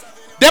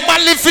 Them a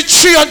live for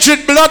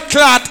 300 blood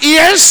clot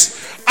years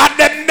and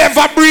them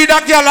never breed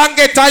a girl and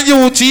get a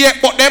youth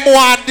yet, but them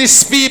want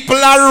these people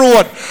a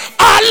road.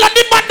 All of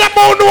the man them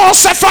who know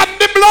say from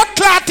the blood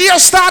clot here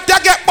start to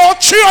get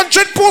about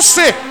 300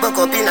 pussy.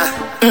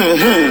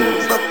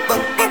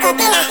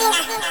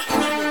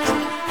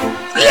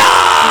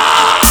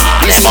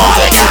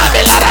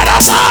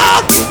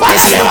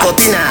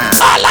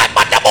 I like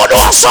what the moon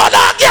was so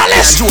that girl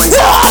is.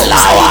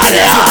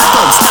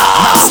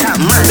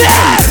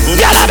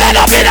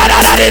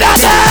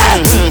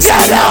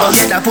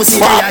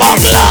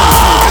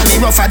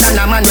 Rougher than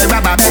a man with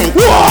rubber band.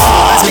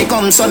 As me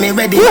come so me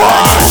ready.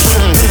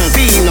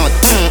 Peanut.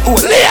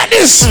 Ladies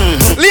Ladies,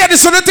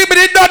 ladies, when the thing be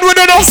done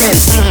with us.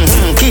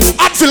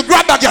 Anfield,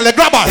 grab that girl,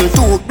 grab her.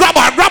 Grab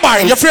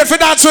her. You afraid for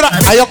dance with her?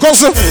 Are your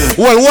cousin?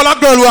 Well, what a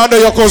girl we under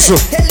your cousin.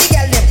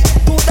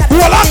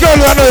 What a girl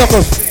we under your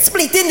cousin.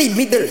 Split in the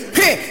middle.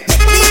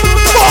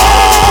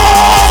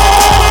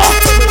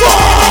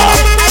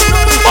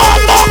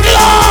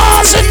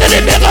 Glass into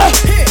the middle.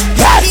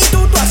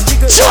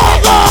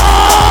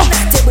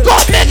 Go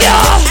big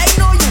girl.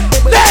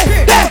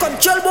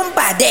 Control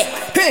bumper there.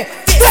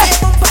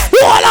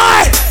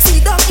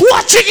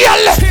 Watch it,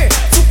 girl.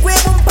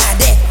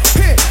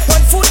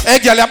 Hey,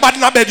 girl, you're bad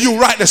in the bed. You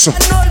right there, sir.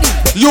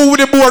 You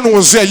with the born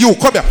nose there. You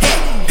come here.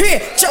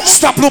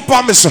 Stop look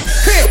on me, sir.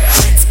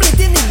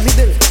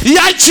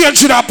 Yeah, I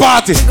change to that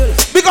party.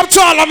 Big up to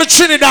all of my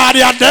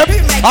Trinidadian them,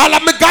 all of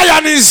my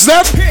Guyanese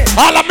them,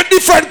 all of my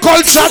different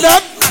culture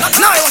them.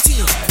 Now I watch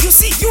you. You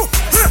see you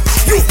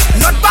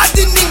not bad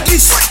in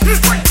English.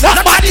 Not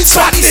bad in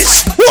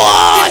Spanish.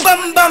 What?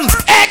 Bam bam.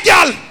 Hey,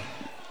 girl.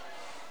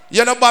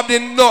 You're not bad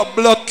in no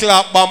blood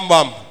clot bam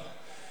bam.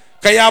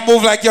 Cause you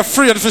move like you're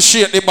afraid for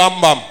shit the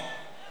bam bam.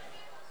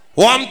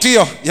 One to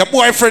you, your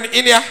boyfriend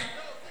in here.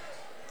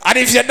 And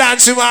if you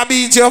dance him and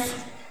beat you up,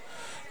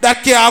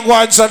 that can't go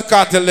on St.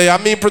 Kartel there. I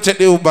mean protect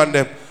the urban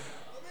them.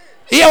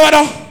 Here what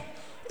now?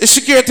 The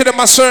security them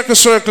a circle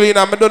you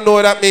know. I don't know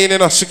what that means, you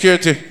know,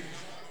 security.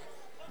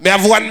 Me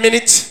have 1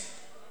 minute.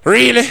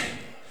 Really?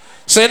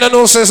 So you don't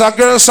know says a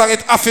girl song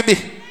it have to be.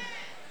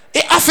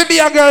 It have to be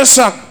a girl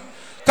song.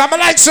 Cause I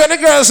like saying the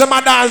girls them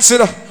a dance, you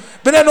know.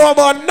 But they know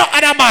about no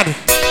other man.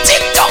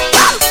 TikTok,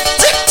 girl.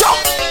 TikTok.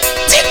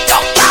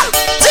 TikTok, girl.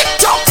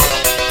 TikTok.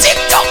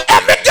 TikTok.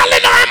 Every girl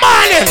in our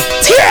morning.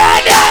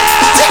 TikTok.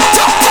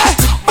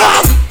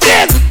 Bam,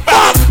 ding,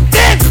 bam,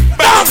 ding,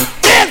 bam,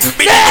 ding,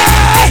 ding,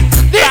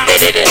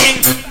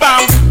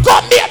 bam.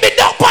 Come here, me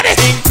dog buddy.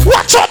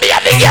 Watch out me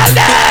and the girl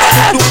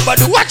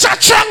there. Watch a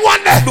strong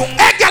one there.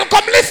 Hey girl,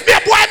 come lift me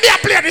up while me a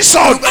play this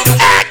song.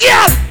 Hey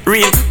girl.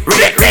 Real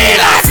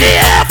life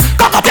here.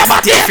 Cock up your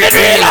body if you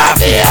real life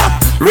here.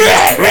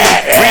 Real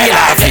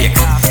life here.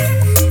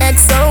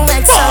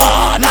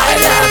 XOXO, my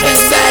love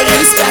is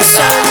very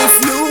special. If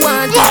you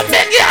want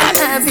it,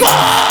 have it.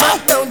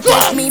 But don't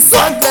take me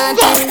for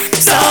granted.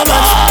 So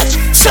much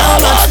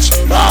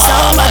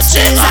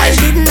things I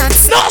did not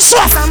see. No,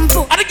 sir. And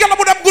the girl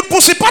with them good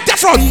pussy, pat your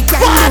front.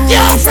 Pat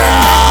your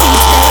front.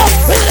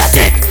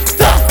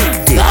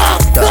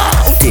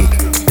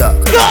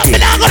 No, me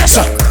not gonna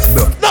say.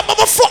 No,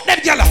 mama, fuck them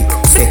girl.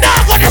 Me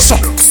not gonna say.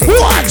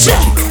 Watch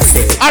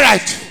it.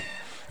 Alright.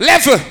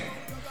 Level.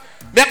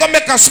 Me gonna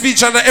make a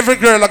speech and every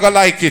girl gonna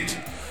like it.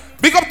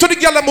 Big up to the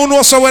girl who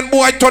knows so when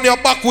boy turn your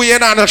back way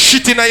and a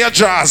shit in your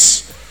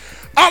jaws.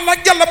 All the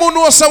girl who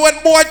knows so when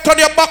boy turn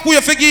your back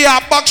way for give you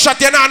a back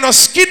shot and a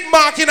skid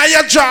mark in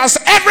your jaws.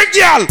 Every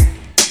girl.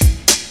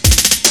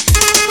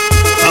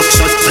 Back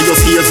shot to your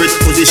favorite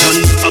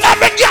position.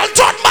 Every girl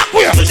turn back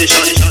way.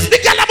 The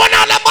girl who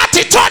know the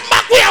body turn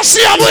back way.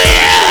 See you way.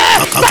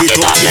 Back it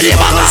up, you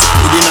mama.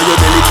 Within your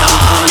belly can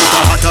call it a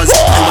hatters. I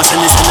was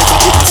saying this to make a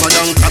bit tougher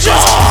than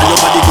crackers. And your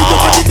body good, your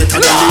body better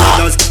than the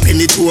others.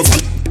 Penny it over.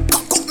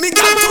 Me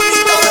got to me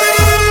down.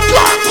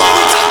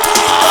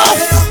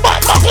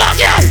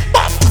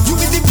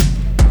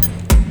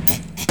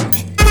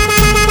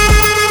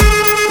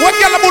 What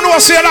girl who know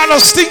say that no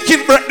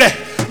stinking breath there?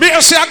 Me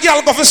say a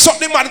girl go for suck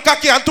the man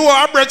cocky and to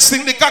her breath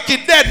stink the cocky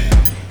dead.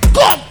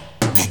 Come.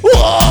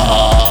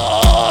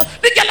 Whoa.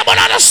 The girl who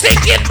know no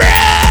stinking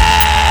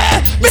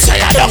breath. Me say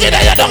you don't in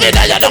there, you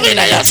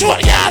swear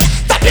girl.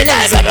 Tap in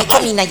there, baby,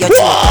 come in your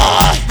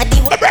throat.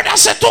 My brother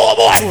said to a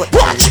boy,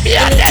 watch me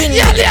and then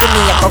you don't in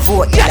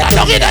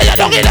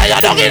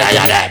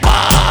there.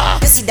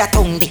 You see that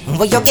tongue dick,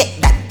 where you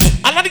get that?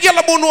 And the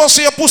girl who know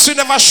say your pussy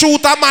never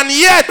shoot a man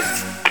yet.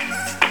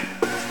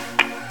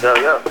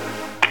 Yo.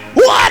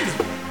 One.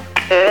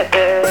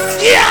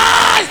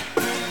 Yeah.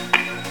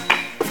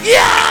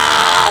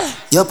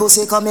 Your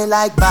pussy coming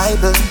like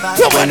Bible.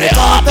 You when they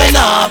open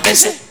up, you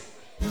see.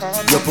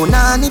 Your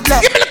punani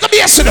black. Give me a little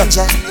bit of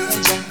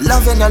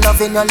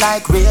loving you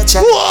like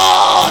Rachel.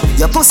 Whoa.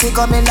 Your pussy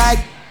coming like.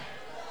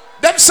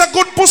 Them say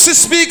good pussy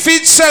speak for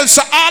itself.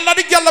 So all of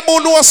the girl who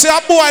know say a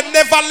boy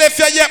never left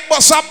you yet,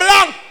 but so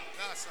blank.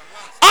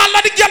 All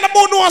of the girl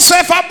who know say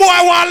if a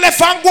boy want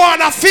left and go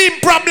on a film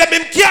problem,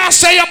 him can't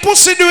say your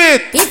pussy do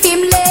it. If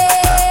him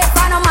left,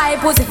 I know my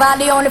pussy fall.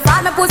 The only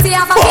fall my pussy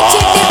have a bitch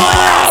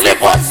in the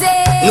pussy.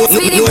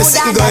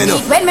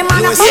 When me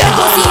man a fuck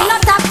pussy,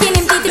 not tapping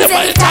him teeth, him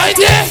say it tight.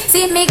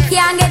 See me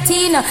can't get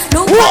in.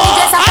 Look what he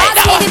just a pass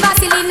me the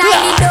Vaseline and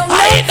he don't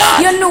know.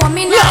 You know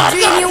me not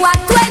dream you at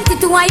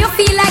 22 and you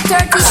feel like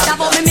 30.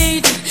 Stop on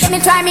me meat. Let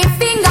me try me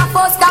finger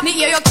first. Stop me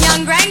here, you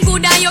can't grind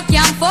good and you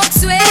can't fuck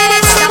sweat.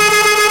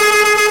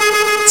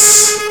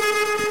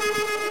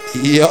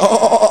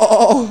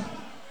 Yo,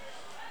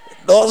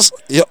 those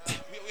yo.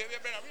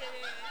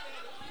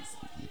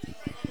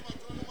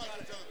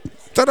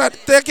 Tonight,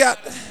 take it.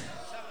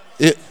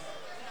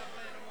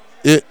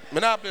 Yeah.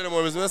 Me not play no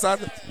more.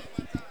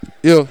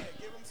 Yo.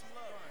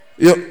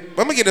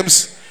 Let me get them.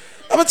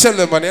 I'm gonna tell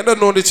them, man. I don't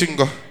know the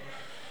chingo.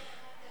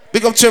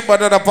 Big up chamber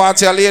another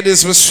party,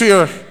 ladies, I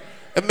swear.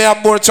 And me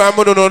have more time,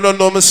 I don't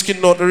know my skin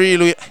not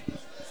really.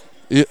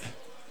 Yeah.